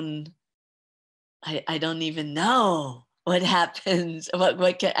its own. I don't even know what happens.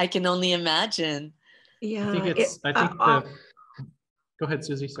 I can only imagine. Yeah, go ahead,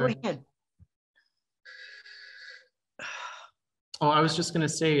 Susie. Sorry. Go ahead. Oh, I was just going to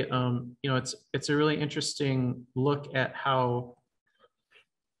say, it's a really interesting look at how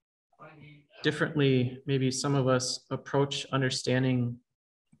differently maybe some of us approach understanding,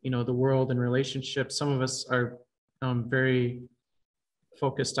 the world and relationships. Some of us are very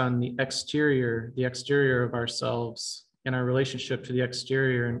focused on the exterior of ourselves and our relationship to the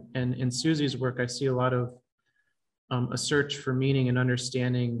exterior. And in Susie's work, I see a lot of a search for meaning and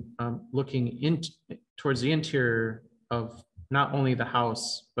understanding, looking towards the interior of not only the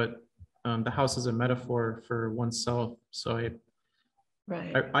house, but the house is a metaphor for oneself. So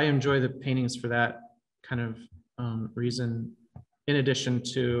Right. I enjoy the paintings for that kind of reason, in addition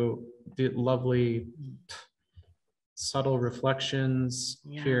to the lovely subtle reflections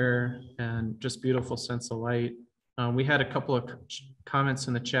here and just beautiful sense of light. We had a couple of comments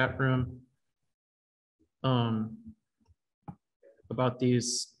in the chat room about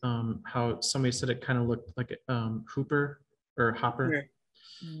these, how somebody said it kind of looked like Hooper or Hopper,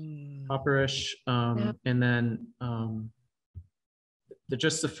 Hopperish, and then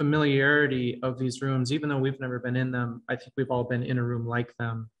just the familiarity of these rooms, even though we've never been in them. I think we've all been in a room like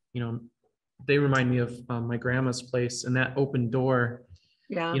them. You know, they remind me of my grandma's place, and that open door.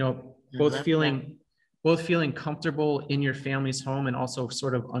 Yeah. You know, both feeling comfortable in your family's home and also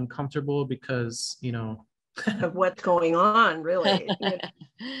sort of uncomfortable because, you know, of what's going on, really, at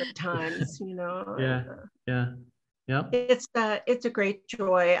times, you know. Yeah. It's a great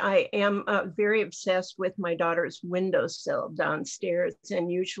joy. I am very obsessed with my daughter's windowsill downstairs,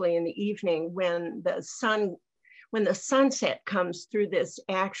 and usually in the evening when the sunset comes through this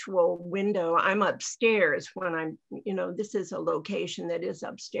actual window, I'm upstairs when I'm, you know, this is a location that is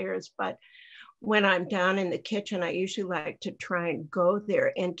upstairs, but when I'm down in the kitchen, I usually like to try and go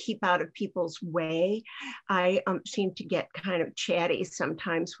there and keep out of people's way. I seem to get kind of chatty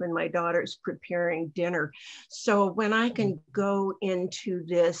sometimes when my daughter's preparing dinner. So when I can go into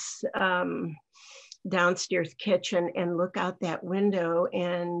this downstairs kitchen and look out that window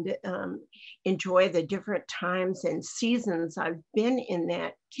and enjoy the different times and seasons I've been in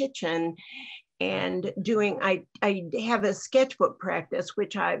that kitchen, and doing, I have a sketchbook practice,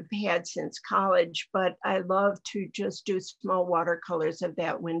 which I've had since college, but I love to just do small watercolors of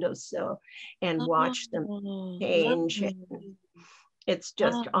that windowsill and watch them change. It's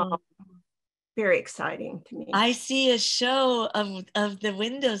just all very exciting to me. I see a show of the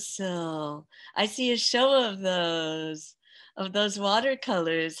windowsill. I see a show of those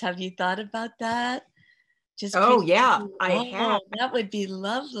watercolors. Have you thought about that? Just yeah, I have. That would be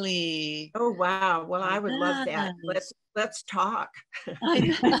lovely. Oh wow! Well, I would love that. Let's talk.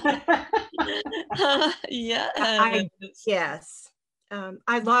 Yes.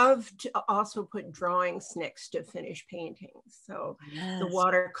 I love to also put drawings next to finished paintings. So the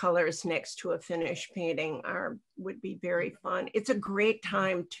watercolors next to a finished painting would be very fun. It's a great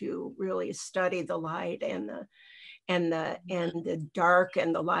time to really study the light and the dark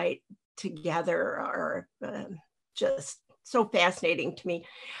and the light together are just so fascinating to me.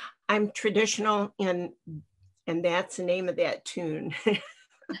 I'm traditional, and that's the name of that tune.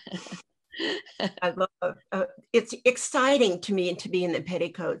 I love it's exciting to me to be in the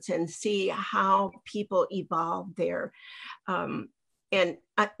Petticoats and see how people evolve there. And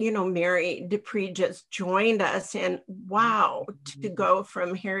you know, Mary Dupree just joined us, and wow, to go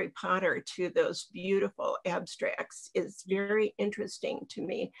from Harry Potter to those beautiful abstracts is very interesting to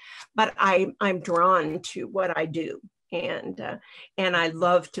me. But I'm drawn to what I do, and I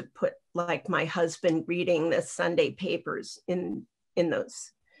love to put, like, my husband reading the Sunday papers in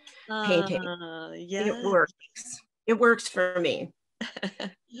those paintings. It works for me.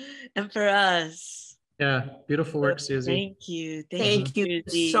 And for us. Yeah, beautiful work, Susie. Thank you. Thank you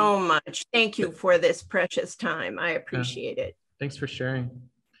so much. Thank you for this precious time. I appreciate it. Thanks for sharing.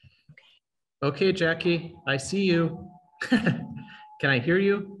 Okay, Jackie, I see you. Can I hear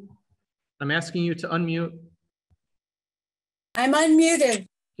you? I'm asking you to unmute. I'm unmuted.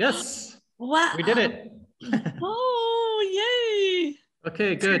 Yes. Wow. We did it. Oh, yay.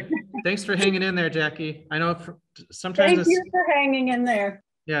 Okay, good. Thanks for hanging in there, Jackie. I know sometimes Thank you for hanging in there.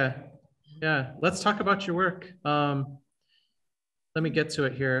 Yeah. Let's talk about your work. Let me get to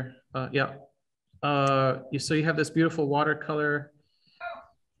it here. So you have this beautiful watercolor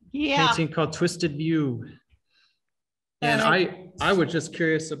painting called Twisted View. And I was just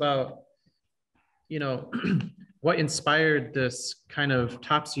curious about, you know, what inspired this kind of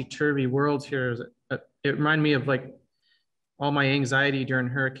topsy-turvy world here. It reminded me of, like, all my anxiety during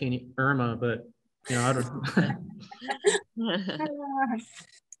Hurricane Irma, but, you know, I don't.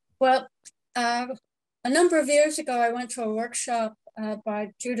 Well, a number of years ago, I went to a workshop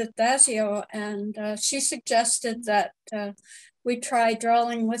by Judith Dazio, and she suggested that we try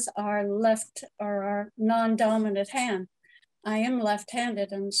drawing with our left or our non-dominant hand. I am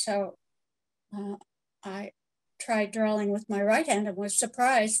left-handed, and so I tried drawing with my right hand and was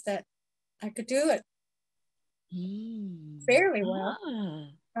surprised that I could do it fairly well.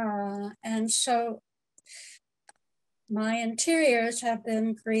 And so my interiors have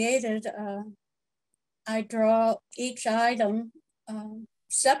been created. I draw each item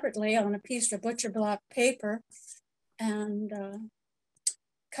separately on a piece of butcher block paper, and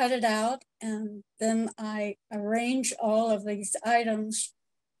cut it out, and then I arrange all of these items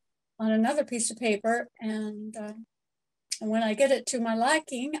on another piece of paper, and when I get it to my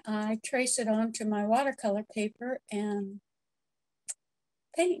liking, I trace it onto my watercolor paper and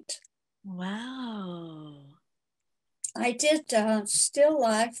paint. Wow. I did still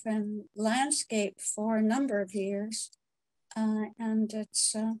life and landscape for a number of years. And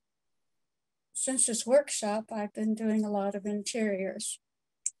it's since this workshop, I've been doing a lot of interiors.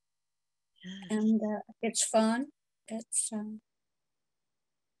 Yes. And it's fun. It's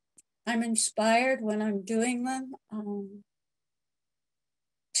I'm inspired when I'm doing them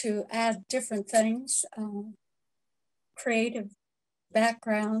to add different things, creative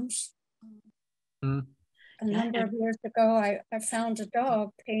backgrounds. A number of years ago, I found a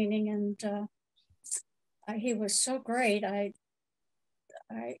dog painting, and he was so great. I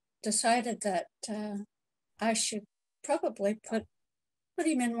decided that I should probably put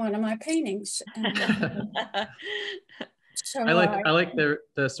him in one of my paintings. And, so I like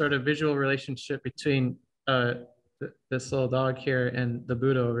the sort of visual relationship between this little dog here and the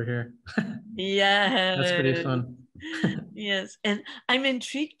Buddha over here. Yeah, that's pretty fun. Yes, and I'm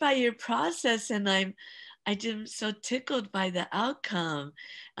intrigued by your process, and I'm so tickled by the outcome.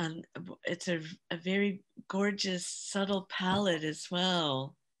 And it's a very gorgeous, subtle palette as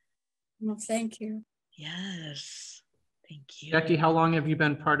well. Well, thank you. Yes, thank you. Jackie, how long have you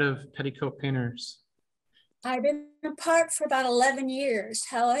been part of Petticoat Painters? I've been apart for about 11 years.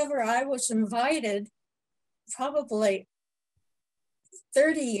 However, I was invited probably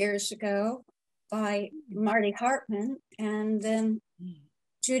 30 years ago by Marty Hartman and then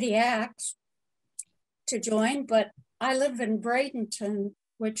Judy Axe to join, but I live in Bradenton,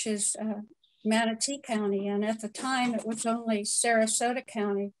 which is Manatee County, and at the time it was only Sarasota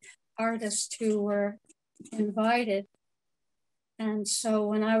County artists who were invited. And so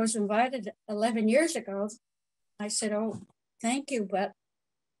when I was invited 11 years ago, I said, oh, thank you, but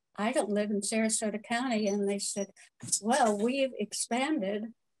I don't live in Sarasota County. And they said, well, we've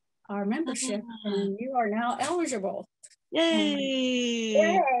expanded our membership and you are now eligible. Yay!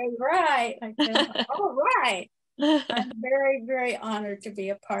 Yay, right. I said, all right. I'm very, very honored to be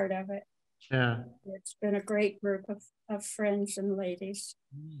a part of it. Yeah. It's been a great group of friends and ladies.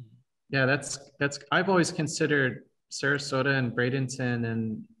 Yeah, that's I've always considered Sarasota and Bradenton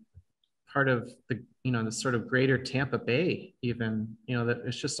and part of the, the sort of greater Tampa Bay, even, that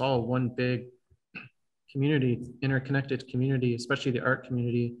it's just all one big community, interconnected community, especially the art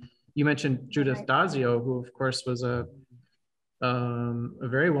community. You mentioned Judith Dazio, who of course was a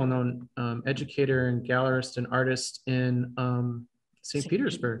very well-known educator and gallerist and artist in St.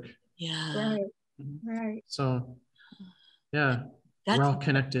 Petersburg. Yeah. Right. So, yeah, we're all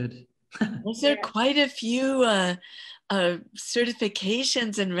connected. Was there quite a few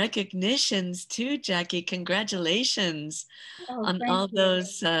certifications and recognitions too, Jackie? Congratulations on all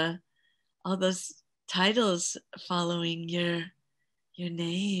those titles following your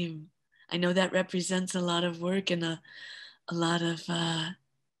name. I know that represents a lot of work and a lot of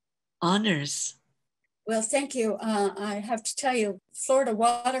honors. Well, thank you. I have to tell you, Florida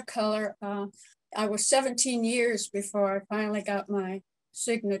watercolor, I was 17 years before I finally got my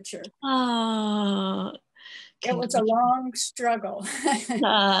signature. Oh, it was a long struggle.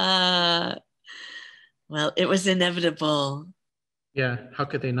 Well, it was inevitable. Yeah, how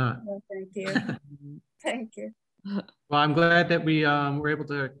could they not? Well, thank you. Thank you. Well, I'm glad that we were able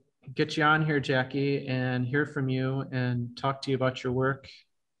to get you on here, Jackie, and hear from you and talk to you about your work.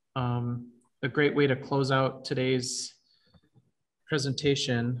 A great way to close out today's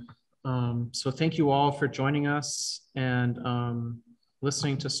presentation. So thank you all for joining us and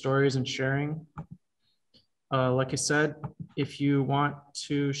listening to stories and sharing. Like I said, if you want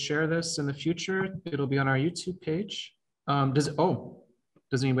to share this in the future, it'll be on our YouTube page. Does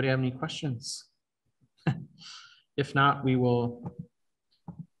anybody have any questions? If not, we will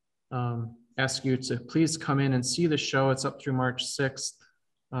ask you to please come in and see the show. It's up through March 6th.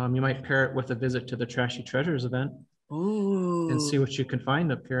 You might pair it with a visit to the Trashy Treasures event. Ooh. And see what you can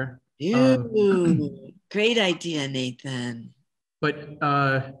find up here. Great idea, Nathan. But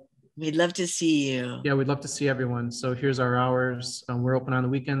we'd love to see you. Yeah, we'd love to see everyone. So here's our hours. We're open on the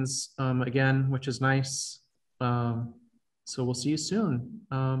weekends again, which is nice. So we'll see you soon.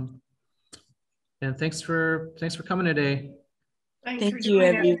 And thanks for coming today. Thank you,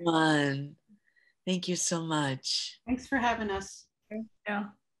 everyone. Thank you so much. Thanks for having us. Yeah.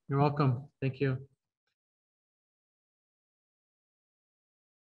 You're welcome. Thank you.